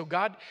 Okay, so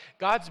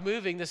God's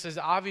moving. This is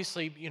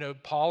obviously,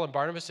 Paul and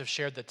Barnabas have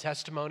shared the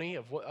testimony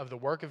of the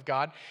work of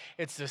God.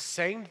 It's the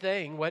same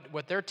thing.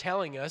 What they're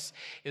telling us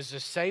is the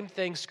same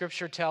thing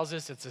Scripture tells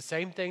us. It's the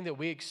same thing that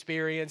we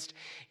experienced.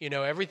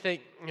 Everything,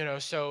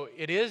 so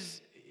it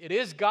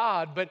is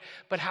God,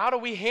 but how do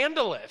we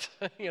handle it?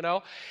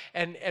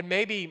 And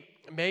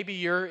maybe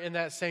you're in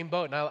that same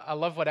boat. And I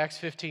love what Acts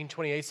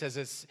 15:28 says.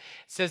 It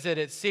says that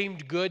it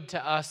seemed good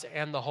to us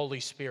and the Holy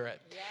Spirit.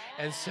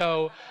 Yeah. And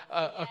so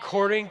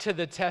according to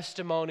the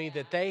testimony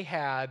that they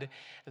had,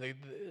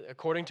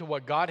 according to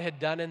what God had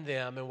done in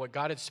them and what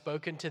God had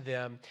spoken to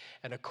them,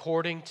 and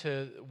according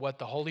to what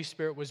the Holy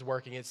Spirit was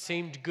working, it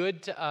seemed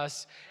good to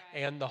us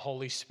and the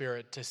Holy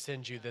Spirit to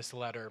send you this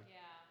letter.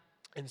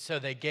 Yeah. And so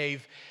they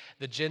gave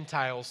the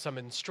Gentiles some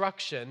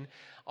instruction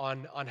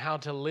on how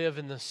to live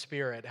in the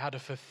Spirit, how to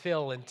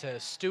fulfill and to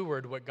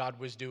steward what God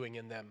was doing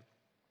in them.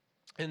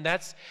 And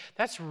that's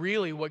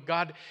really what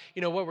God,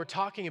 what we're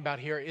talking about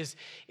here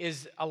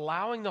is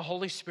allowing the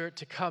Holy Spirit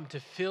to come to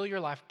fill your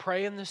life,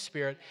 pray in the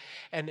Spirit,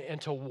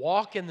 and to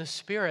walk in the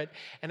Spirit.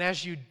 And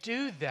as you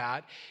do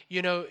that,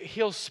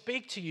 He'll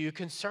speak to you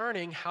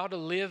concerning how to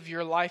live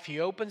your life. He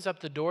opens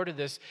up the door to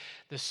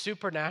the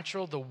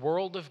supernatural, the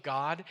world of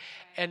God,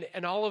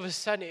 and all of a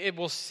sudden it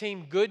will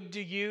seem good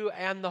to you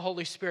and the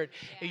Holy Spirit.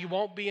 Yeah. You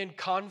won't be in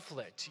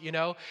conflict.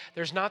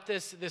 There's not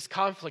this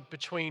conflict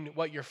between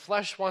what your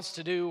flesh wants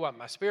to do, what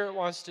my spirit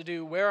wants to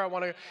do, where I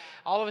want to.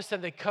 All of a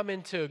sudden, they come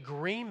into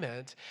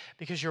agreement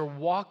because you're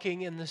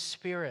walking in the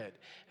Spirit.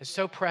 It's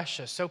so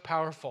precious, so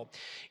powerful.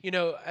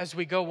 As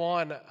we go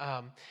on,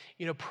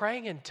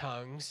 praying in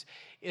tongues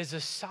is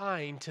a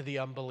sign to the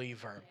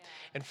unbeliever.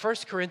 In 1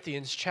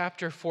 Corinthians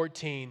chapter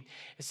 14,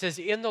 it says,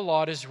 "In the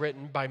law it is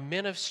written, by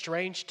men of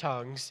strange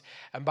tongues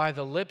and by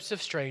the lips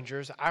of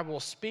strangers, I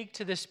will speak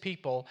to this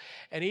people,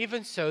 and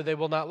even so they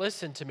will not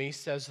listen to me,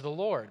 says the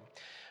Lord."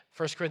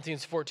 1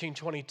 Corinthians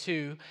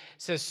 14:22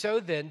 says, "So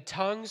then,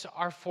 tongues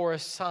are for a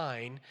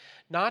sign,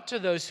 not to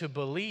those who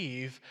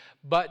believe,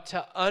 but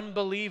to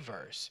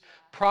unbelievers.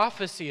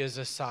 Prophecy is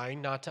a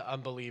sign, not to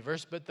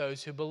unbelievers, but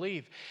those who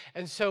believe."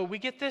 And so we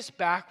get this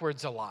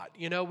backwards a lot.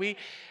 We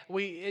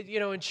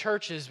in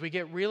churches, we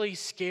get really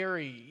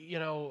scary,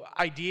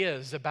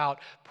 ideas about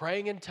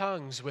praying in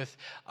tongues with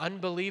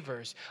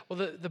unbelievers.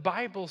 Well, the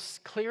Bible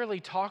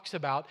clearly talks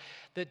about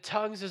that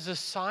tongues is a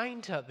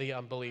sign to the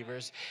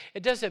unbelievers.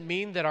 It doesn't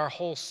mean that our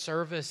whole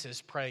service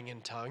is praying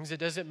in tongues. It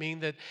doesn't mean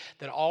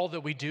that all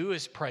that we do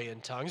is pray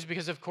in tongues,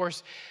 because of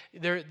course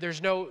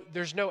there's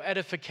no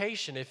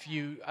edification if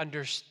you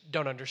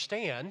don't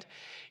understand.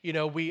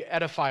 We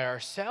edify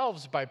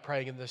ourselves by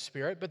praying in the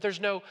Spirit, but there's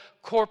no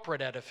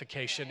corporate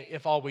edification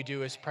if all we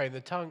do is pray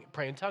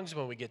in tongues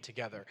when we get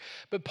together.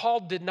 But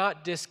Paul did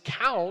not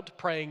discount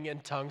praying in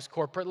tongues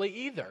corporately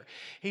either.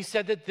 He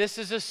said that this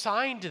is a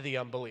sign to the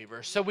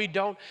unbelievers. So we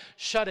don't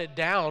shut it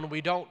down.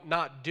 We don't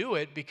not do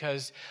it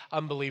because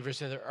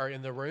unbelievers are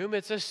in the room.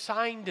 It's a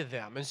sign to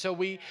them. And so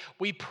we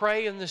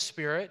pray in the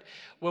Spirit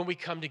when we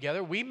come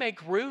together. We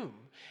make room.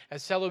 At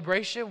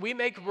Celebration, we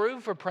make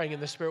room for praying in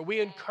the Spirit. We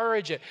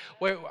encourage it.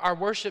 Our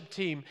worship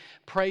team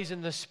prays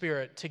in the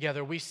Spirit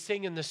together. We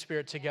sing in the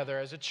Spirit together.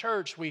 As a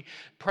church, we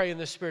pray in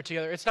the Spirit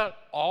together. It's not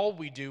all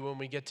we do when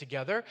we get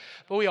together,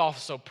 but we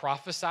also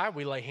prophesy.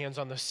 We lay hands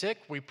on the sick.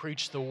 We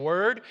preach the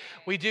word.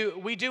 We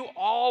do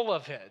all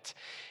of it.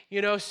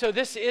 So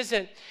this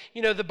isn't,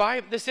 the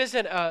Bible. This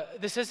isn't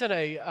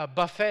a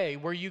buffet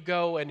where you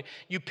go and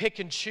you pick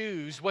and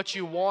choose what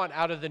you want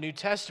out of the New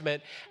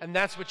Testament, and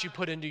that's what you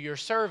put into your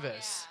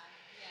service.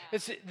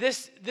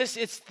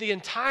 It's the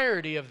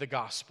entirety of the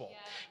gospel.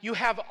 You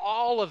have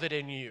all of it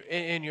in you,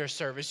 in your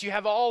service. You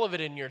have all of it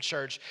in your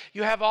church.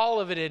 You have all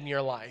of it in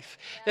your life.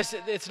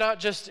 It's not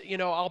just,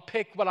 I'll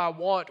pick what I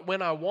want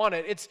when I want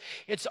it.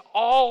 It's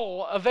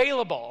all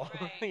available.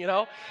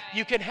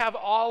 You can have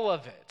all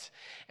of it.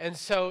 And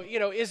so,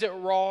 is it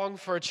wrong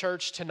for a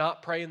church to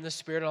not pray in the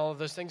Spirit and all of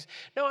those things?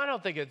 No, I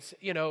don't think it's,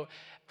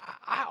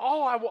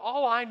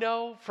 all I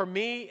know for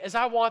me is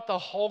I want the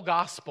whole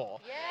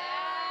gospel.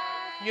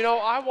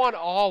 I want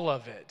all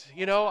of it.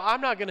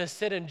 I'm not going to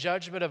sit in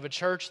judgment of a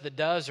church that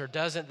does or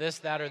doesn't this,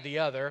 that, or the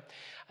other.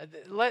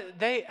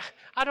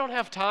 I don't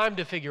have time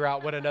to figure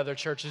out what another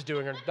church is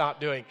doing or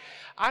not doing.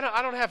 I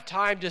don't have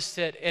time to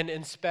sit and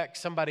inspect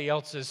somebody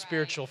else's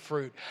spiritual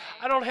fruit.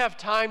 I don't have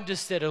time to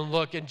sit and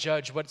look and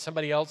judge what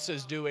somebody else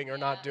is doing or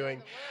not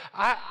doing.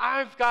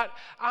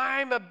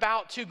 I'm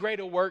about too great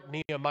a work,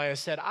 Nehemiah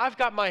said. I've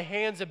got my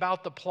hands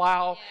about the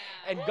plow,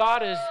 and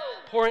God is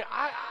pouring.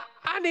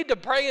 I need to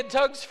pray in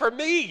tongues for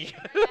me.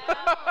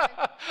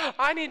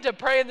 I need to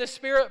pray in the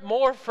Spirit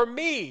more for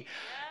me.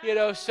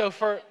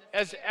 So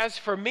as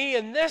for me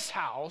in this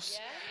house,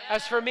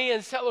 as for me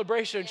in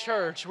Celebration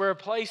Church, we're a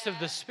place of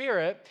the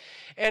Spirit,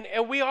 and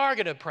we are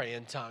going to pray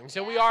in tongues,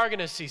 and we are going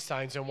to see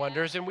signs and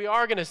wonders, and we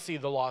are going to see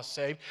the lost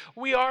saved.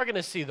 We are going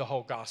to see the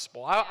whole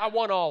gospel. I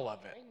want all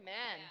of it.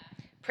 Amen.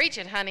 Preach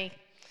it, honey.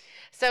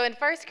 So in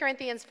 1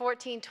 Corinthians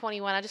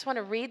 14:21, I just want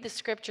to read the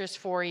scriptures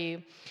for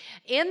you.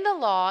 "In the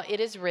law it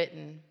is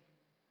written,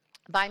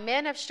 by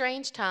men of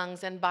strange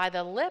tongues and by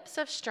the lips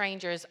of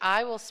strangers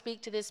I will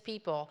speak to this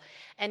people,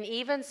 and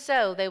even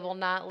so they will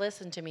not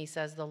listen to me,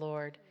 says the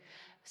Lord.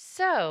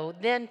 So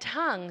then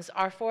tongues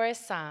are for a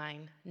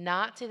sign,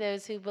 not to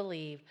those who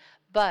believe,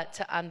 but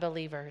to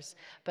unbelievers.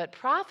 But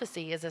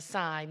prophecy is a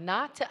sign,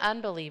 not to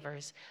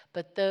unbelievers,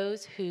 but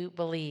those who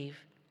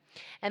believe."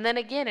 And then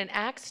again in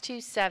Acts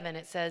 2:7,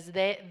 it says,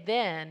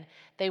 then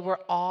they were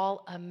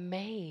all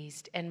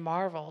amazed and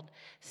marveled,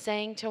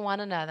 saying to one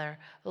another,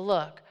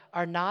 "Look,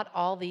 are not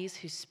all these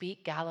who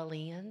speak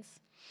Galileans?"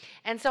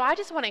 And so I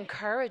just want to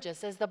encourage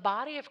us as the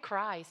body of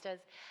Christ,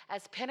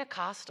 as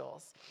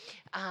Pentecostals,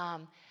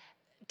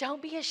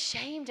 don't be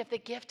ashamed of the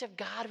gift of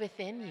God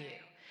within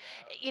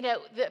you.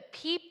 The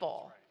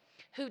people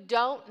who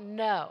don't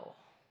know,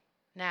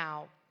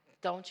 now,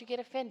 don't you get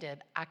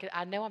offended.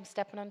 I know I'm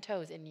stepping on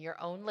toes in your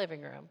own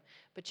living room,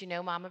 but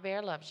Mama Bear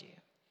loves you.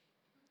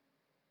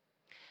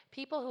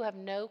 People who have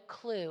no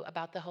clue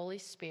about the Holy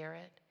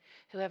Spirit,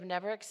 who have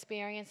never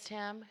experienced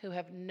Him, who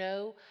have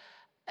no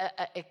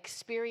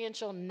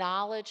experiential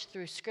knowledge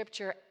through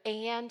Scripture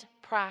and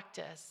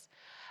practice,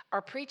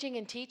 are preaching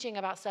and teaching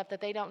about stuff that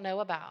they don't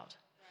know about.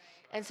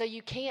 And so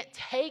you can't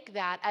take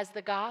that as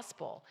the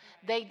gospel.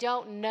 They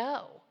don't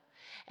know.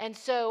 And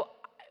so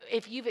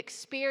if you've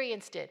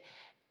experienced it,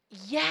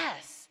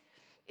 yes,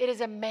 It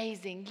is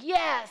amazing.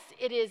 Yes,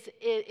 it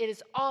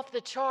is off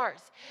the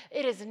charts.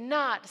 It is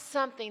not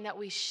something that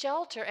we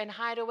shelter and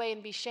hide away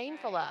and be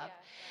shameful of.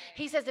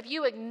 He says, if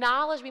you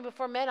acknowledge me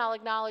before men, I'll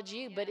acknowledge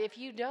you. But if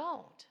you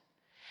don't.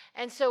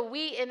 And so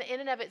we, in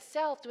and of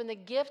itself, when the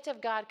gift of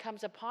God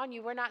comes upon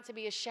you, we're not to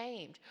be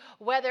ashamed.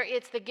 Whether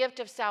it's the gift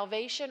of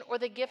salvation or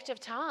the gift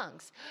of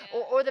tongues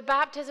or the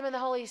baptism in the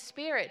Holy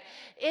Spirit.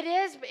 It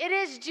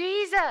is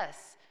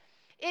Jesus.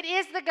 It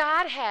is the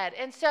Godhead.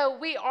 And so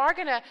we are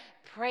going to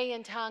pray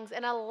in tongues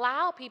and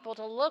allow people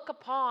to look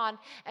upon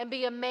and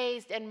be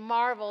amazed and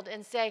marveled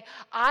and say,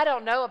 I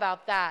don't know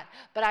about that,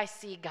 but I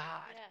see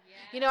God.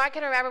 You know, I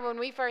can remember when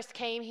we first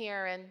came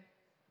here and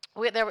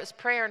there was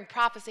prayer and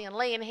prophecy and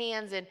laying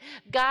hands and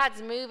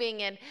God's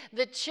moving, and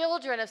the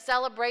children of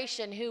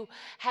Celebration who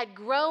had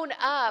grown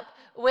up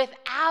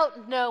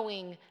without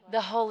knowing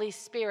the Holy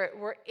Spirit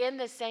were in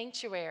the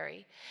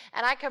sanctuary.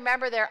 And I can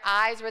remember their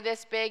eyes were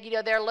this big, you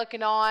know, they're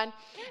looking on.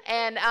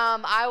 And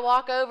I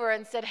walk over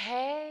and said,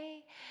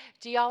 hey,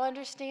 do y'all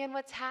understand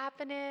what's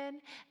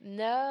happening?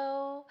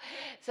 No.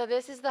 So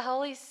this is the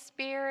Holy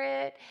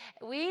Spirit.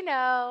 We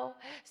know.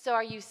 So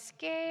are you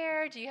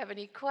scared? Do you have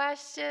any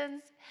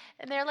questions?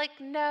 And they're like,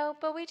 no,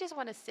 but we just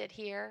want to sit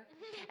here.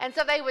 And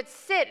so they would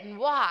sit and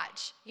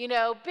watch, you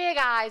know, big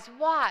eyes,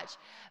 watch.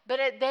 But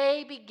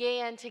they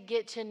began to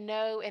get to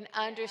know and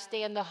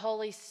understand the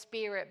Holy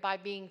Spirit by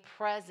being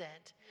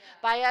present.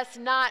 By us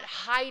not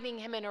hiding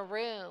him in a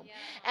room.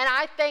 And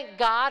I thank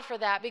God for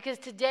that, because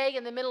today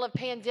in the middle of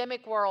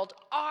pandemic world,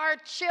 our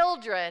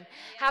children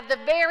have the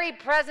very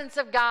presence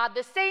of God.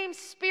 The same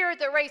Spirit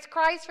that raised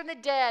Christ from the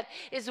dead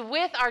is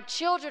with our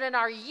children and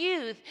our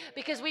youth,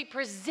 because we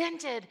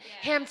presented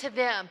him to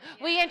them.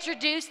 We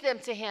introduced them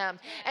to him.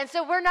 And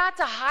so we're not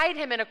to hide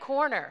him in a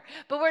corner,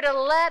 but we're to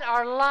let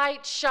our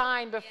light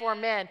shine before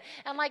men.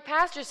 And like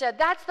Pastor said,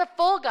 that's the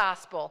full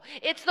gospel.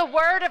 It's the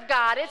Word of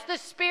God. It's the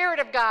Spirit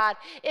of God.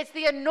 It's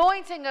the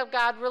anointing of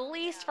God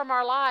released from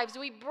our lives.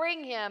 We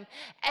bring him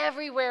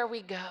everywhere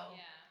we go.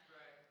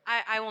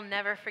 I will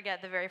never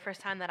forget the very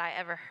first time that I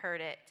ever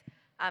heard it.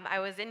 I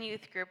was in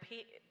youth group.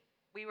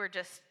 We were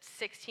just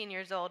 16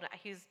 years old.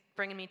 He was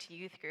bringing me to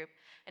youth group.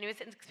 And he was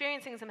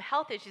experiencing some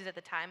health issues at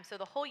the time. So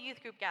the whole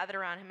youth group gathered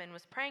around him and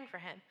was praying for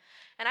him.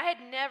 And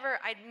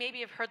I'd maybe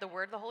have heard the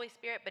word of the Holy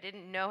Spirit, but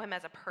didn't know him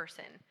as a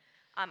person.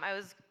 I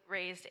was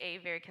raised a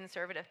very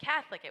conservative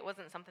Catholic. It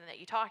wasn't something that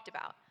you talked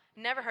about.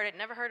 Never heard it,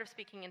 never heard of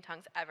speaking in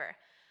tongues ever.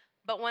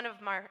 But one of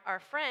our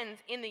friends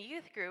in the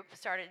youth group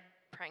started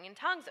praying in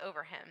tongues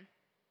over him.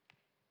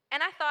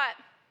 And I thought,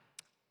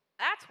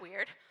 that's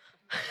weird.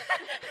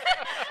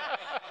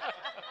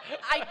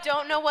 I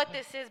don't know what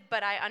this is,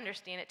 but I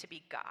understand it to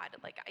be God.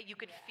 Like, you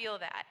could feel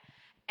that.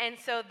 And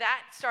so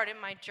that started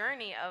my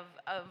journey of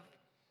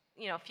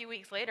a few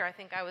weeks later, I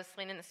think I was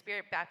slain in the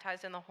Spirit,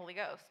 baptized in the Holy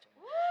Ghost.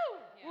 Woo!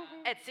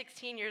 Yeah. At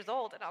 16 years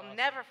old, and I'll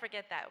never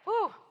forget that.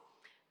 Woo!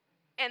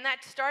 And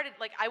that started,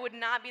 I would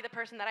not be the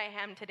person that I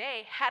am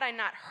today had I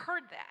not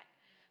heard that.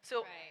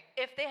 So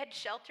if they had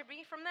sheltered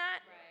me from that,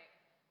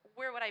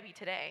 where would I be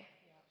today?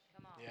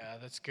 Yeah,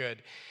 that's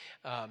good.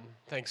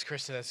 Thanks,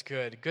 Krista. That's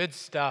good. Good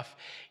stuff.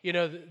 You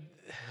know,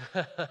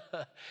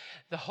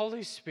 the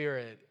Holy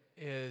Spirit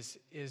is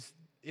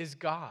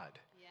God.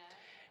 Yeah.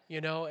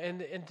 You know,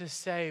 and to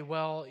say,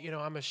 well,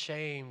 I'm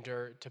ashamed,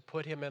 or to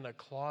put him in a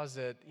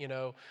closet,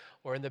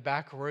 or in the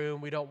back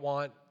room, we don't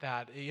want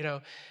that.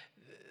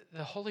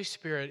 The Holy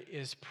Spirit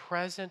is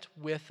present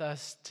with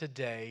us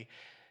today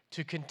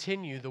to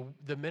continue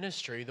the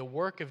ministry, the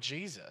work of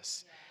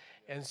Jesus.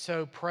 Yeah. And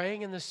so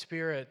praying in the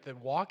Spirit,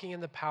 walking in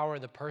the power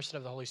and the person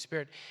of the Holy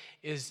Spirit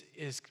is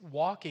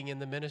walking in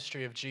the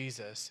ministry of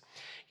Jesus.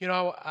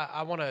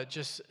 I want to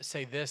just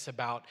say this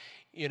about,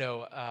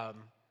 the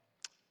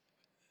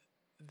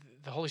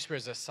Holy Spirit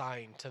is a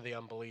sign to the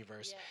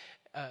unbelievers.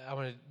 Yeah. I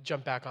want to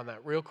jump back on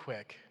that real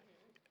quick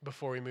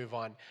before we move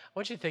on. I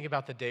want you to think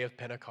about the day of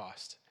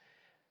Pentecost.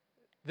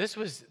 This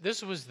was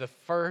the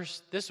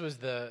first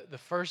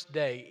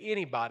day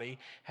anybody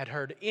had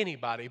heard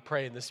anybody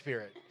pray in the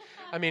Spirit.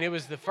 I mean, it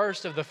was the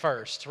first of the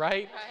first,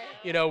 right?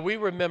 We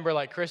remember,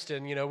 like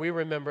Kristen, we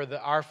remember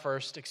our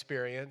first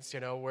experience,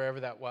 wherever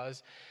that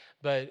was.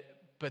 But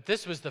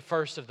this was the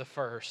first of the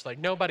first. Like,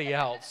 nobody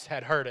else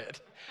had heard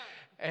it.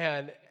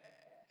 And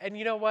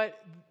you know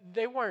what?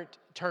 They weren't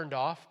turned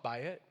off by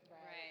it.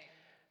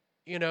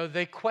 Right.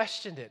 They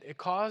questioned it. It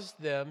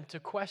caused them to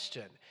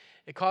question.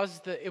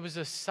 It was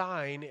a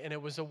sign, and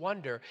it was a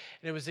wonder,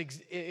 and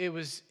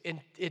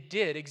it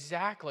did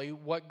exactly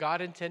what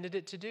God intended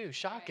it to do.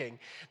 Shocking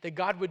that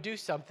God would do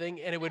something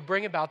and it would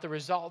bring about the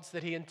results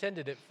that he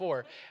intended it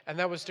for, and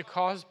that was to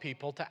cause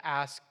people to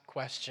ask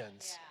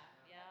questions.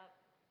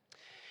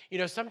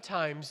 Yeah.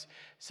 Sometimes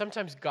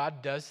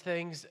God does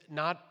things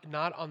not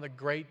on the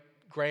great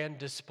grand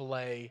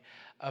display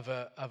of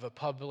a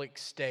public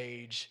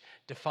stage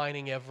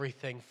defining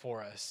everything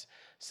for us.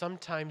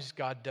 Sometimes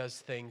God does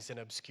things in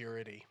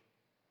obscurity.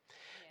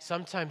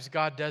 Sometimes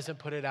God doesn't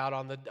put it out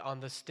on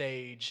the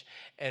stage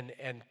and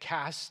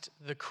cast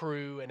the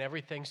crew and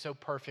everything so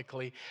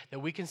perfectly that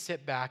we can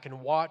sit back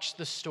and watch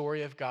the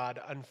story of God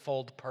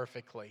unfold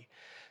perfectly.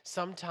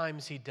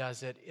 Sometimes he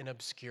does it in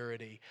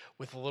obscurity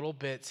with little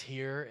bits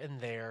here and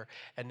there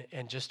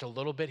and just a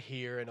little bit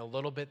here and a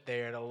little bit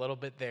there and a little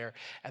bit there.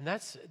 And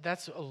that's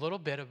a little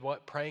bit of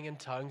what praying in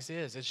tongues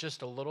is. It's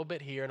just a little bit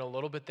here and a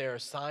little bit there, a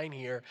sign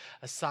here,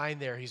 a sign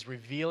there. He's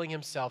revealing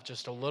himself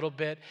just a little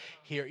bit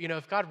here. You know,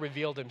 if God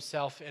revealed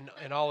himself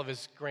in all of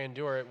his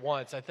grandeur at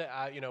once, I think,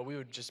 we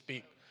would just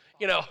be,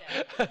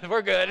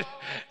 we're good.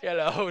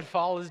 Would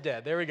fall as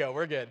dead. There we go.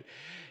 We're good.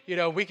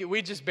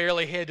 We just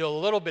barely handle a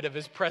little bit of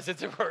his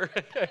presence,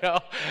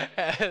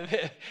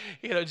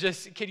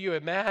 just can you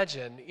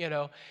imagine,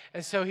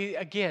 And so he,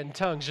 again,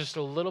 tongues, just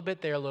a little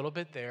bit there, a little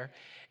bit there.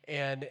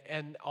 And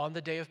on the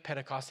day of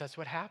Pentecost, that's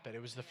what happened.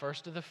 It was the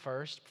first of the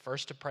first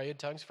to pray in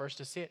tongues, first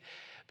to see it.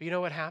 But you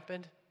know what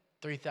happened?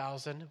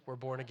 3,000 were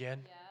born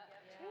again.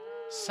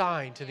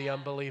 Sign to the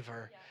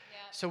unbeliever.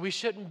 So we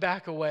shouldn't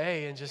back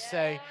away and just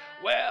say,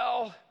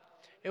 well,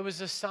 it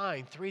was a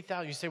sign,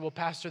 3,000. You say, well,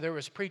 Pastor, there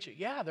was preaching.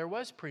 Yeah, there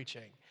was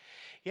preaching.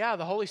 Yeah,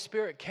 the Holy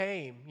Spirit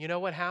came. You know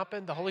what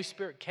happened? The Holy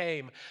Spirit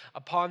came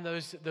upon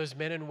those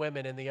men and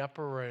women in the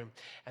upper room,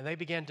 and they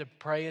began to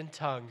pray in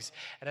tongues.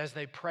 And as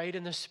they prayed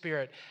in the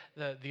Spirit,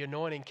 the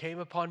anointing came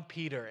upon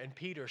Peter, and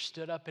Peter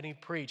stood up and he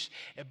preached.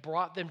 It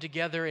brought them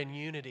together in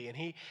unity, and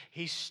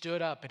he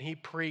stood up and he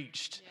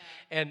preached.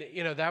 Yeah.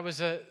 And, that was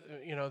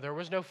there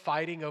was no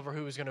fighting over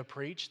who was going to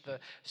preach.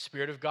 The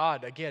Spirit of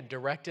God, again,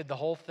 directed the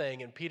whole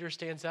thing, and Peter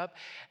stands up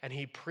and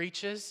he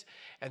preaches,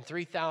 and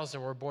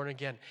 3,000 were born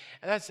again.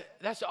 And that's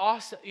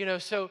awesome.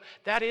 So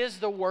that is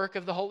the work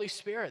of the Holy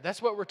Spirit. That's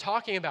what we're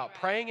talking about.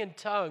 Praying in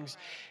tongues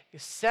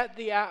set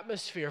the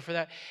atmosphere for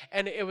that.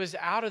 And it was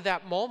out of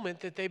that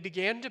moment that they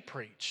began to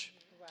preach.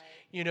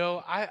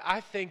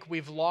 I think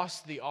we've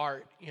lost the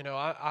art. I'm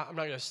not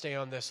going to stay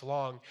on this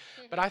long,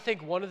 but I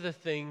think one of the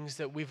things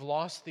that we've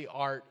lost the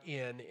art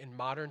in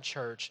modern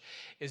church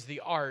is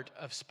the art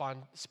of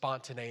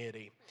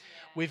spontaneity.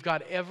 We've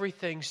got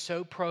everything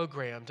so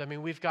programmed. I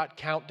mean, we've got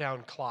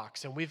countdown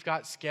clocks and we've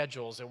got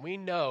schedules, and we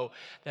know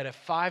that at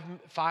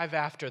five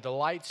after, the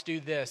lights do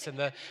this and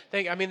the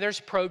thing. I mean, there's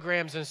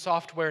programs and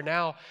software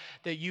now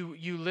that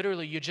you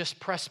literally just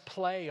press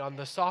play on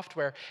the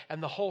software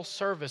and the whole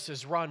service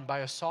is run by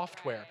a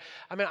software.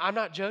 I mean, I'm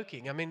not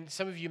joking. I mean,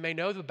 some of you may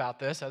know about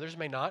this, others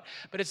may not,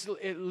 but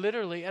it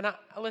literally, and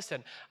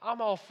listen,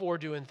 I'm all for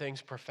doing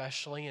things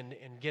professionally and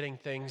getting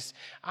things.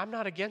 I'm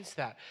not against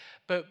that.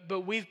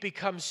 But we've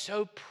become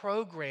so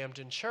programmed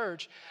in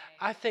church.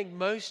 I think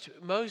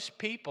most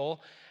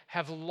people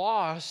have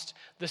lost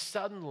the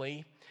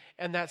suddenly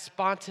and that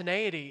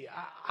spontaneity.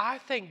 I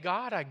thank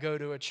God I go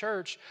to a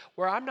church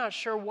where I'm not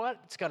sure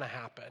what's going to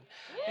happen.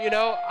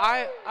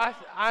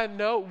 I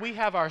know we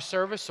have our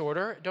service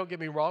order. Don't get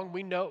me wrong.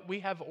 We know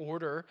we have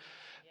order.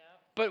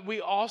 But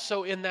we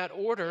also, in that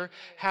order,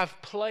 have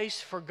place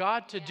for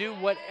God to do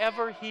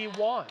whatever He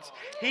wants.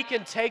 He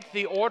can take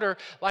the order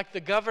like the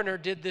governor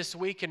did this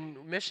week in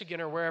Michigan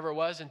or wherever it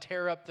was and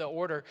tear up the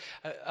order.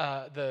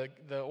 The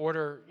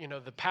order,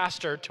 the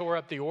pastor tore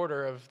up the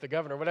order of the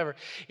governor, whatever.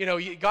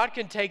 God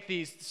can take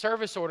the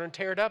service order and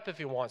tear it up if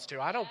He wants to.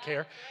 I don't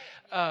care.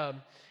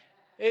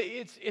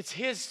 It's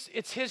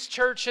His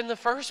church in the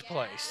first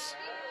place.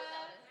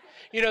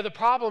 The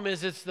problem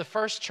is it's the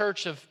first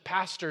church of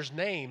pastor's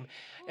name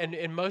and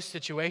in most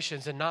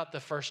situations, and not the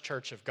first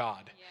church of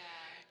God.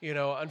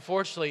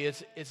 Unfortunately,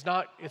 it's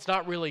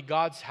not really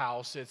God's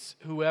house. It's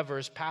whoever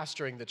is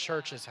pastoring the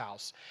church's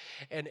house,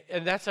 and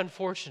that's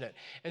unfortunate.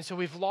 And so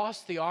we've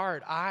lost the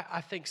art,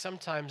 I think,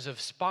 sometimes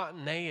of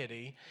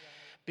spontaneity,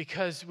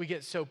 because we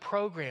get so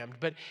programmed.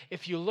 But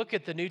if you look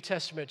at the New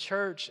Testament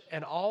church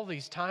and all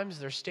these times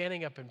they're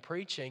standing up and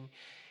preaching,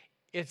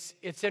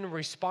 it's in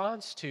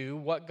response to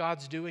what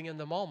God's doing in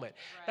the moment.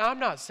 Right. Now, I'm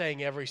not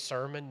saying every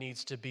sermon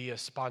needs to be a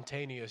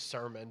spontaneous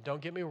sermon. Don't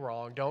get me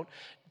wrong. Don't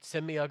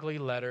send me ugly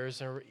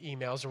letters or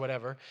emails or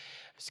whatever.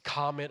 Just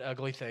comment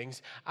ugly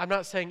things. I'm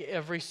not saying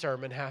every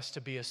sermon has to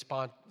be a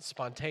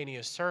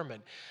spontaneous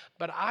sermon.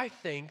 But I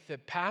think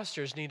that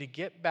pastors need to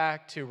get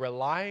back to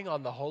relying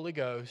on the Holy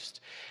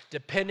Ghost,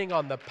 depending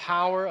on the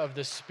power of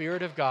the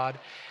Spirit of God,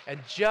 and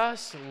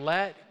just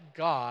let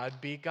God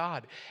be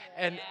God.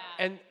 And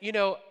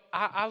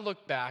I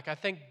look back, I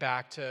think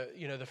back to,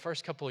 the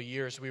first couple of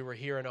years we were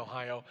here in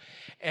Ohio,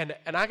 and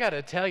I got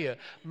to tell you,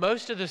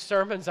 most of the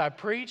sermons I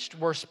preached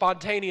were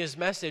spontaneous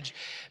message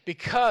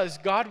because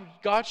God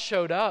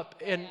showed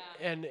up in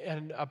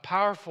a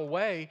powerful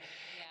way,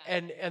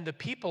 and the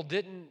people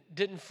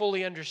didn't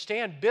fully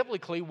understand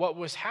biblically what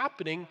was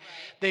happening.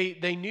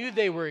 They knew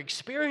they were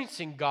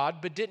experiencing God,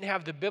 but didn't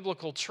have the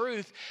biblical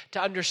truth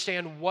to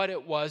understand what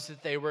it was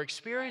that they were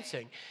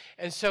experiencing.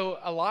 And so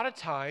a lot of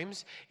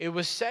times it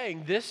was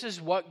saying, this is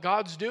what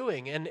God's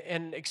doing,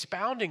 and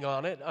expounding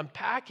on it,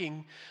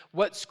 unpacking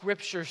what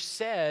Scripture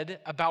said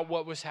about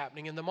what was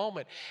happening in the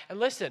moment. And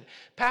listen,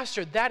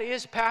 Pastor, that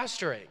is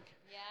pastoring.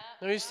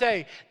 Let me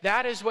say,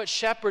 that is what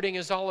shepherding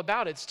is all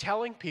about. It's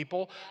telling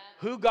people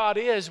who God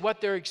is, what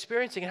they're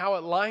experiencing, how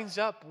it lines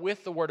up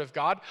with the Word of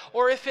God,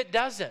 or if it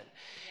doesn't.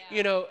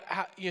 You know,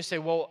 you say,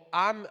 well,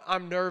 I'm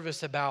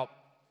nervous about,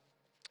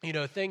 you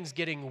know, things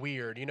getting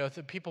weird. You know,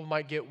 people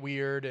might get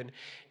weird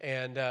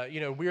and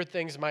you know, weird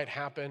things might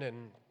happen.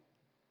 And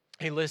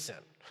hey, listen,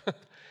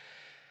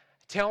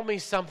 tell me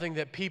something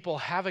that people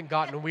haven't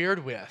gotten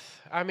weird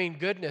with. I mean,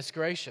 goodness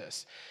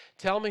gracious.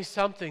 Tell me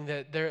something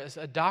that there is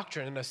a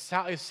doctrine and a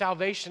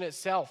salvation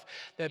itself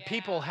that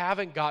people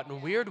haven't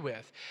gotten weird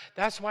with.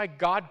 That's why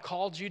God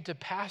called you to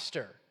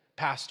pastor.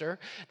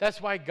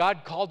 That's why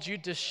God called you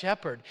to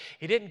shepherd.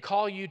 He didn't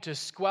call you to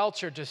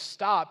squelch or to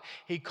stop.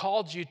 He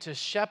called you to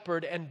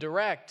shepherd and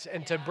direct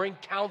and to bring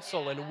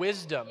counsel and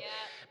wisdom.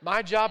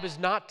 My job is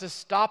not to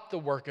stop the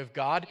work of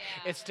God.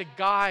 It's to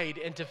guide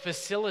and to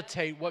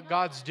facilitate what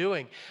God's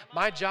doing.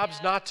 My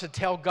job's not to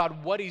tell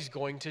God what He's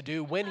going to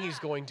do, when He's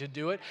going to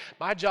do it.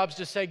 My job's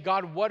to say,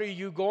 God, what are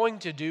you going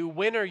to do?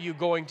 When are you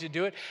going to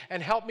do it?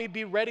 And help me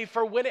be ready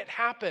for when it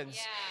happens.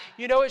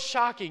 You know, it's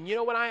shocking. You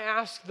know, when I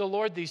ask the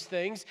Lord these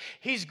things,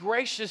 He's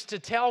gracious to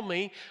tell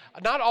me,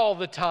 not all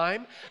the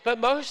time, but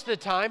most of the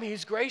time,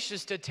 He's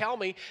gracious to tell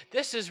me,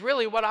 this is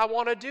really what I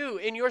want to do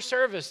in your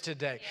service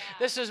today.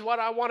 This is what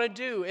I want to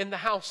do in the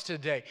house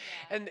today.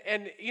 And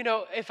you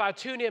know, if I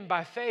tune in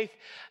by faith,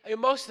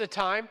 most of the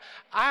time,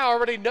 I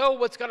already know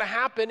what's going to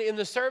happen in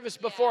the service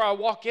before I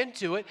walk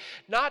into it,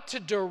 not to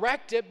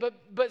direct it,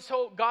 but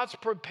so God's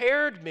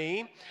prepared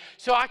me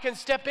so I can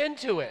step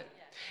into it.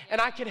 And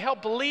I can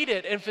help lead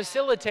it and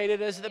facilitate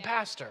it as the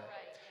pastor.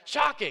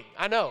 Shocking,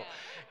 I know.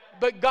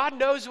 But God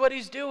knows what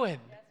He's doing.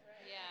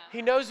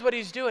 He knows what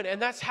He's doing,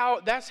 and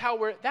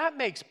that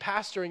makes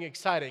pastoring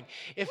exciting.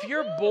 If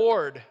you're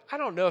bored, I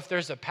don't know if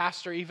there's a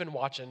pastor even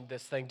watching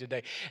this thing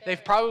today.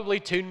 They've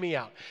probably tuned me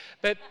out.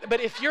 But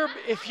if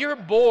you're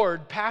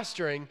bored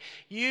pastoring,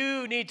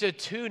 you need to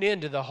tune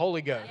into the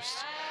Holy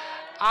Ghost.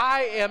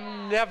 I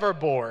am never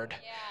bored.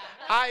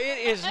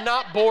 It is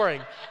not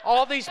boring.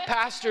 All these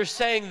pastors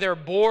saying they're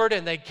bored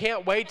and they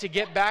can't wait to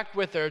get back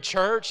with their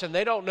church and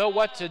they don't know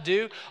what to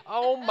do.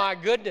 Oh my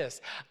goodness.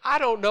 I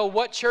don't know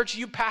what church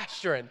you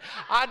pastor in.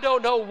 I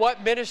don't know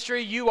what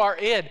ministry you are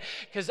in,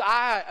 because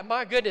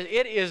my goodness,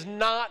 it is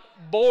not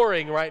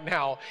boring right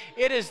now.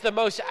 It is the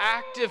most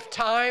active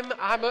time.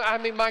 I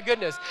mean, my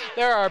goodness,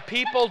 there are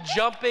people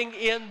jumping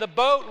in the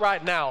boat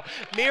right now.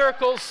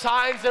 Miracles,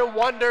 signs, and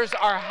wonders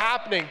are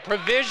happening.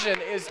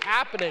 Provision is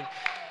happening.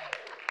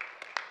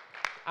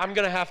 I'm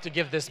going to have to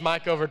give this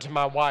mic over to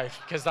my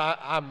wife because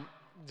I'm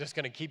just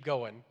going to keep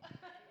going.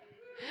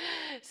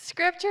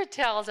 Scripture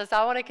tells us,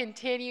 I want to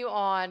continue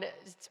on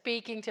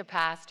speaking to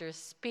pastors,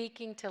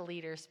 speaking to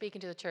leaders, speaking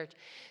to the church.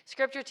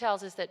 Scripture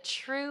tells us that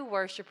true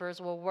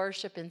worshipers will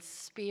worship in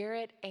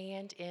spirit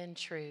and in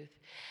truth.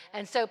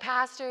 And so,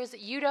 pastors,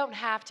 you don't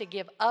have to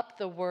give up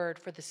the word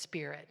for the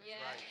spirit. Yeah.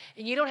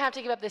 And you don't have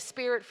to give up the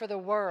spirit for the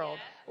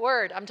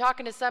word. I'm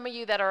talking to some of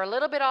you that are a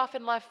little bit off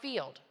in left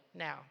field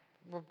now.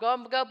 We're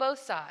going to go both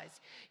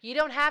sides. You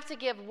don't have to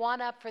give one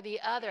up for the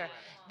other.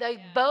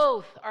 They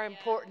both are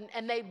important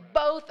and they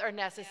both are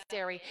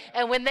necessary.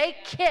 And when they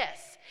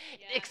kiss,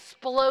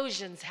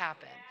 explosions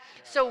happen.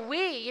 So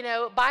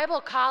Bible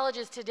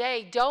colleges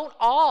today don't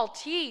all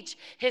teach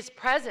His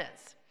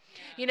presence.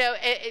 You know,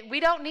 we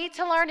don't need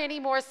to learn any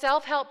more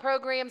self-help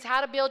programs, how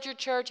to build your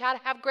church, how to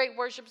have great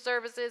worship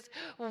services.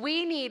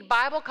 We need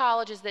Bible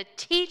colleges that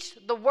teach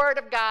the Word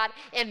of God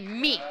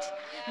and meat.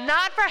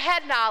 Not for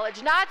head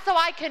knowledge, not so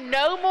I can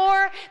know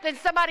more than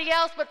somebody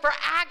else, but for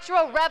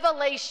actual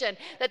revelation,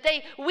 that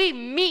we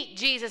meet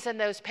Jesus in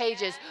those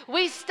pages.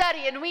 We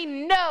study and we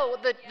know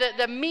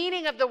the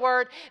meaning of the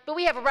Word, but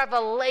we have a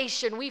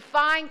revelation. We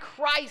find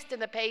Christ in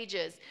the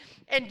pages.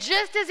 And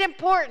just as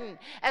important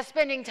as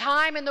spending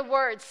time in the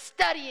Word,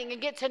 studying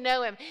and get to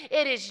know Him,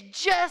 it is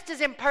just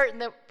as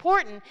important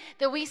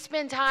that we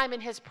spend time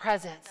in His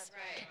presence.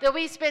 Right. That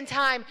we spend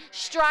time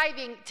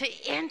striving to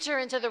enter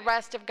into the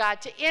rest of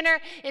God, to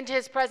enter into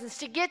His presence,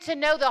 to get to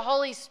know the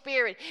Holy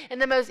Spirit in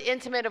the most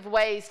intimate of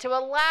ways, to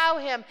allow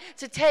Him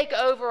to take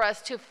over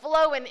us, to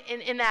flow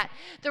in that.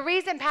 The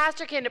reason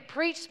Pastor can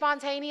preach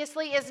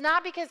spontaneously is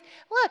not because,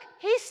 look,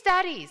 he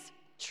studies.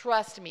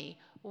 Trust me,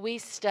 we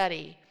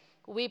study.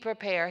 We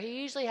prepare. He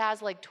usually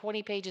has like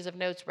 20 pages of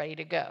notes ready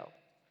to go.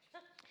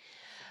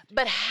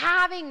 But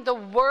having the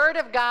Word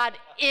of God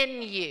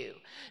in you,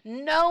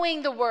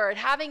 knowing the Word,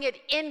 having it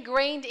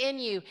ingrained in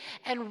you,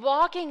 and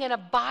walking and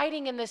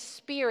abiding in the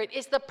Spirit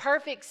is the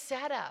perfect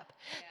setup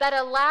that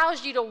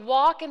allows you to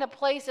walk in a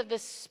place of the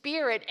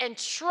Spirit and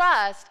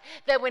trust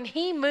that when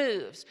He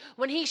moves,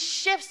 when He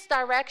shifts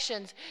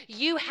directions,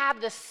 you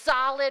have the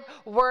solid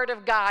Word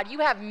of God. You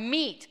have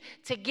meat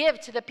to give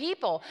to the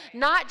people,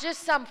 not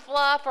just some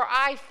fluff or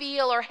I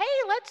feel or hey,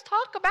 let's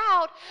talk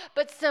about,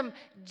 but some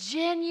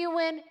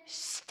genuine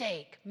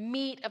steak,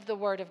 meat of the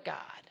Word of God.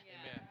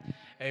 Amen.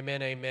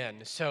 Amen, amen.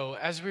 So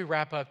as we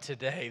wrap up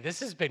today, this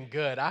has been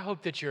good. I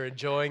hope that you're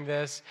enjoying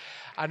this.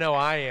 I know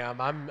I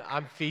am.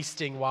 I'm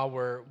feasting while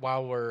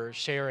we're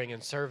sharing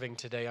and serving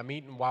today. I'm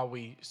eating while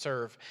we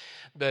serve.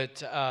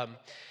 But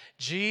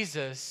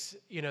Jesus,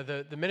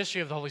 the ministry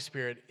of the Holy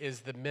Spirit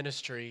is the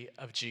ministry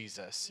of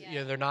Jesus.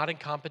 Yeah. They're not in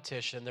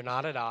competition. They're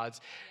not at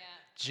odds.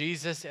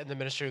 Jesus and the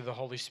ministry of the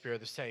Holy Spirit are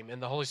the same.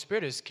 And the Holy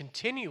Spirit is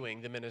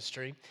continuing the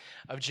ministry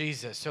of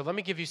Jesus. So let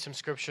me give you some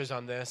scriptures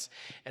on this.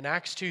 In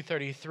Acts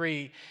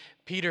 2:33,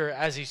 Peter,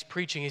 as he's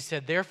preaching, he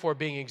said, "Therefore,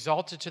 being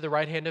exalted to the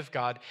right hand of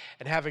God,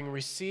 and having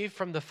received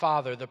from the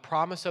Father the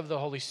promise of the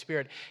Holy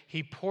Spirit,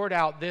 he poured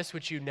out this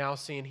which you now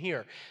see and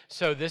hear."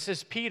 So this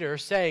is Peter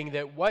saying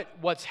that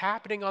what's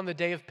happening on the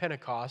day of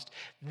Pentecost,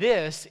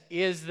 this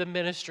is the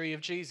ministry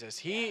of Jesus.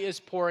 He is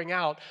pouring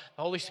out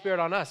the Holy Spirit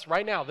on us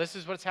right now. This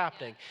is what's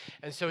happening.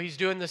 And so he's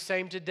doing the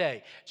same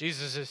today.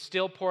 Jesus is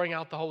still pouring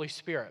out the Holy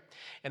Spirit.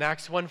 In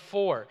Acts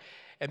 1:4,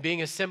 "And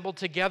being assembled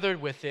together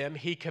with them,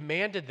 he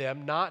commanded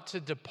them not to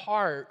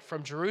depart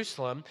from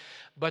Jerusalem,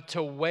 but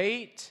to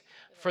wait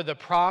for the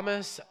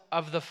promise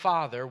of the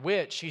Father,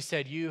 which," he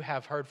said, "you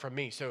have heard from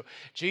me." So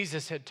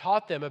Jesus had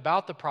taught them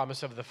about the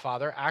promise of the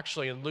Father.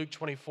 Actually, in Luke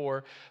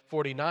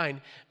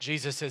 24:49,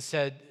 Jesus has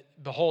said,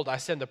 "Behold, I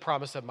send the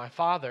promise of my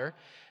Father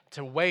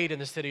to wait in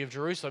the city of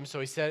Jerusalem." So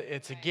he said,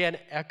 it's again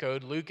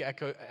echoed. Luke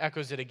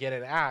echoes it again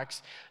in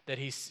Acts, that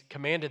he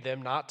commanded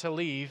them not to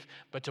leave,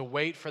 but to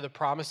wait for the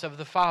promise of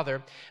the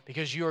Father,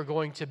 because you are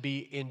going to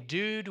be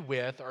endued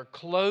with or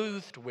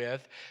clothed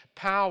with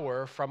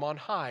power from on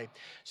high.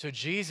 So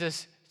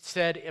Jesus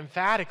said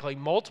emphatically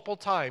multiple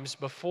times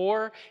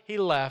before he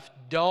left,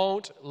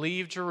 don't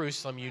leave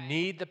Jerusalem. You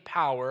need the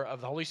power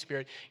of the Holy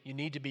Spirit. You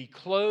need to be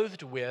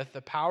clothed with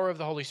the power of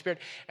the Holy Spirit.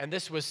 And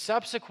this was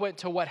subsequent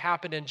to what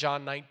happened in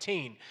John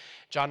 19.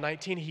 John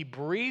 19, he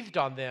breathed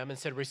on them and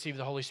said, receive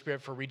the Holy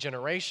Spirit for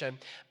regeneration.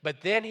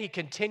 But then he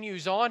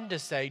continues on to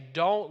say,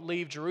 don't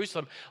leave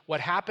Jerusalem. What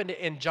happened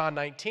in John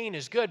 19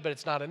 is good, but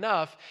it's not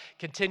enough.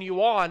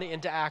 Continue on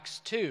into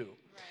Acts 2.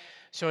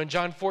 So in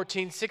John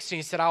 14:16,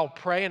 he said, I'll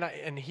pray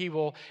and he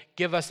will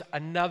give us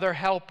another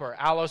helper,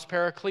 allos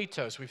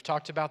parakletos. We've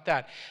talked about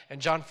that. And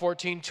John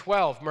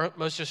 14:12,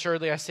 most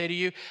assuredly I say to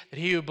you that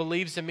he who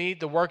believes in me,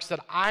 the works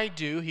that I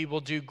do, he will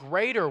do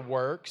greater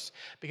works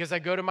because I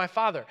go to my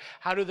Father.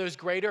 How do those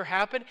greater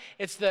happen?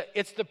 It's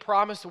the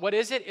promise. What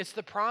is it? It's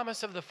the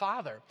promise of the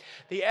Father.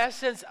 The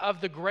essence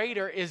of the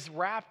greater is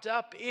wrapped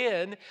up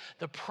in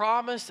the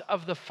promise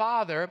of the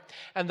Father,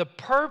 and the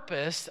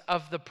purpose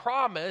of the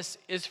promise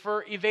is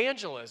for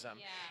evangelism.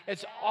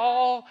 It's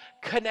all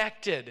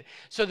connected.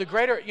 So the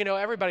greater,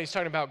 everybody's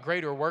talking about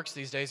greater works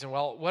these days, and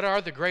well, what are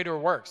the greater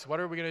works?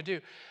 What are we going to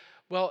do?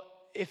 Well,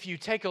 if you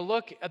take a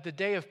look at the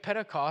day of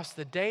Pentecost,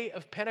 the day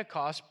of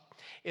Pentecost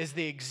is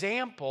the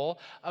example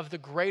of the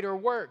greater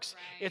works.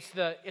 Right.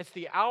 It's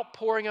the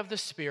outpouring of the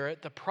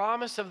Spirit, the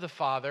promise of the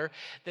Father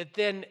that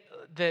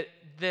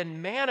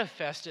then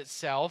manifests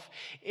itself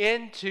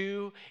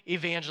into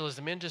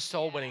evangelism, into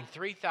soul winning.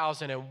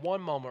 3,000 in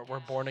one moment were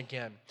born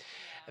again.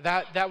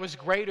 That was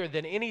greater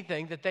than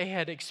anything that they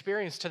had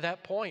experienced to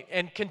that point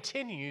and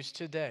continues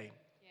today.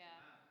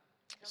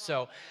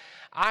 So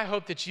I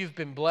hope that you've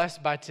been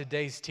blessed by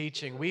today's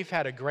teaching. We've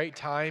had a great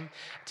time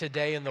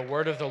today in the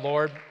Word of the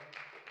Lord.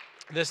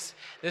 This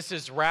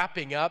is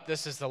wrapping up.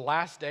 This is the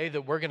last day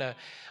that we're going to,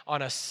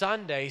 on a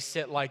Sunday,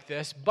 sit like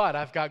this. But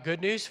I've got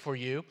good news for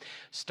you.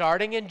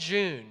 Starting in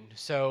June,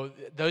 so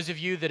those of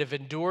you that have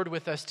endured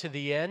with us to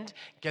the end,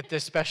 get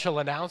this special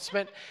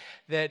announcement.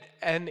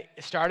 And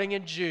starting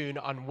in June,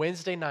 on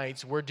Wednesday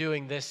nights, we're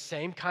doing this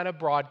same kind of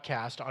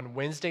broadcast on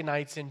Wednesday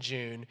nights in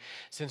June.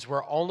 Since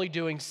we're only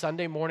doing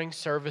Sunday morning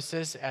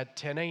services at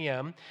 10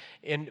 a.m.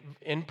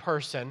 in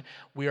person,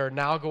 we are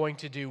now going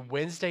to do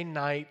Wednesday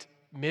night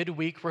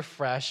midweek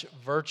refresh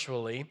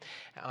virtually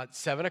at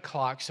 7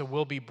 o'clock. So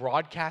we'll be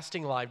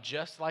broadcasting live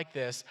just like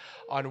this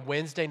on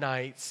Wednesday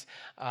nights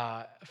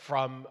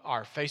from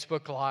our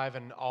Facebook Live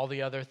and all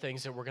the other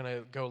things that we're going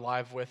to go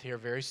live with here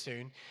very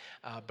soon.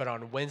 But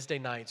on Wednesday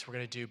nights, we're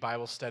going to do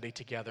Bible study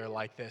together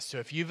like this. So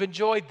if you've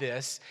enjoyed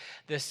this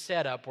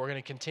setup, we're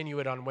going to continue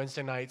it on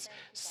Wednesday nights.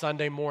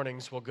 Sunday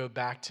mornings, we'll go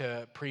back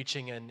to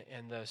preaching and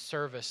the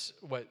service,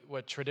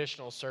 what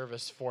traditional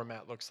service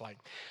format looks like.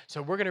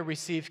 So we're going to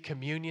receive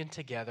communion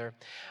together.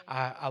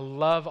 I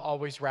love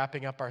always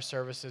wrapping up our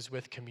services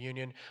with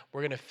communion.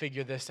 We're going to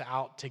figure this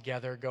out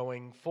together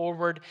going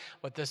forward,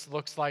 what this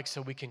looks like,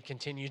 so we can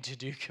continue to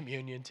do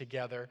communion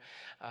together.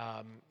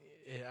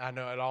 I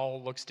know it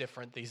all looks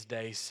different these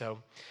days, so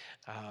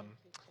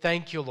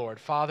thank you, Lord.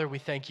 Father, we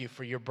thank you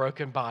for your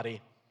broken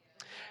body.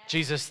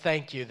 Jesus,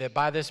 thank you that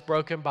by this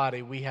broken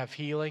body we have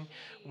healing,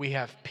 we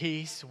have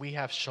peace, we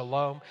have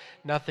shalom,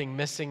 nothing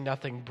missing,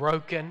 nothing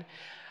broken.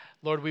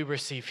 Lord, I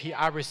receive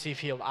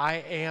healed. I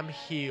am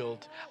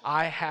healed.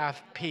 I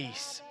have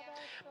peace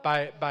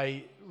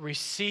by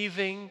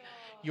receiving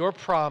your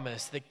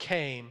promise that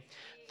came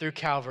through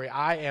Calvary.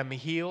 I am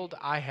healed.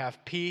 I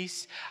have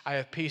peace. I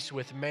have peace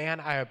with man.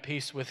 I have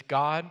peace with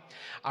God.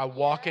 I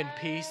walk in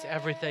peace.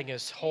 Everything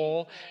is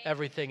whole.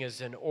 Everything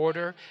is in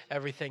order.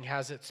 Everything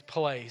has its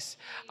place.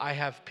 I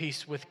have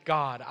peace with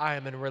God. I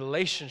am in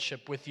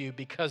relationship with you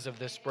because of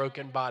this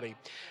broken body.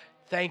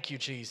 Thank you,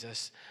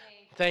 Jesus.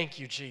 Thank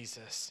you,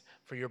 Jesus,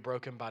 for your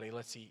broken body.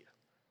 Let's eat.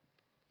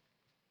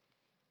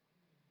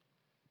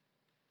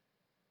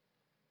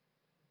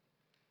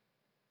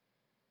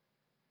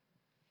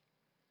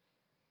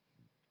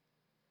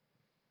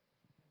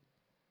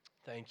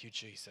 Thank you,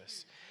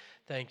 Jesus.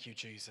 Thank you,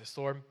 Jesus.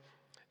 Lord,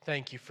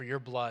 thank you for your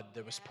blood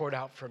that was poured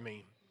out for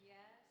me.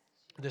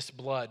 This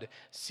blood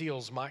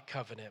seals my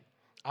covenant.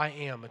 I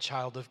am a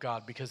child of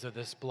God because of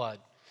this blood.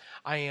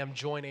 I am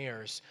joint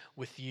heirs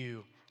with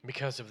you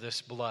because of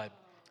this blood.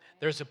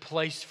 There's a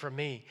place for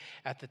me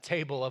at the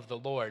table of the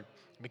Lord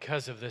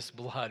because of this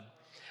blood.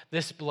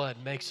 This blood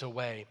makes a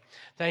way.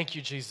 Thank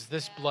you, Jesus.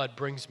 This blood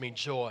brings me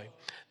joy.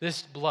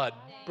 This blood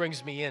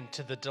brings me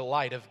into the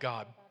delight of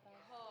God.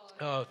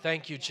 Oh,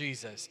 thank you,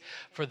 Jesus,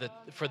 for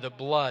the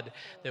blood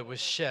that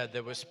was shed,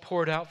 that was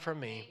poured out for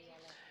me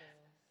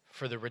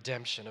for the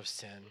redemption of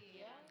sin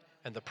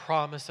and the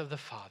promise of the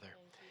Father.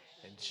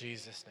 In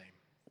Jesus' name.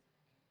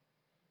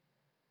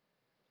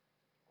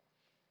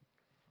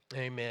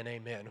 Amen,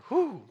 amen.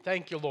 Whew,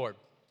 thank you, Lord.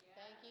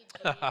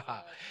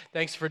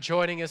 Thanks for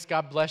joining us.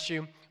 God bless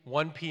you.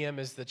 1 p.m.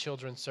 is the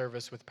children's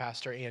service with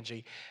Pastor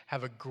Angie.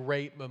 Have a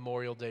great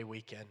Memorial Day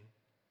weekend.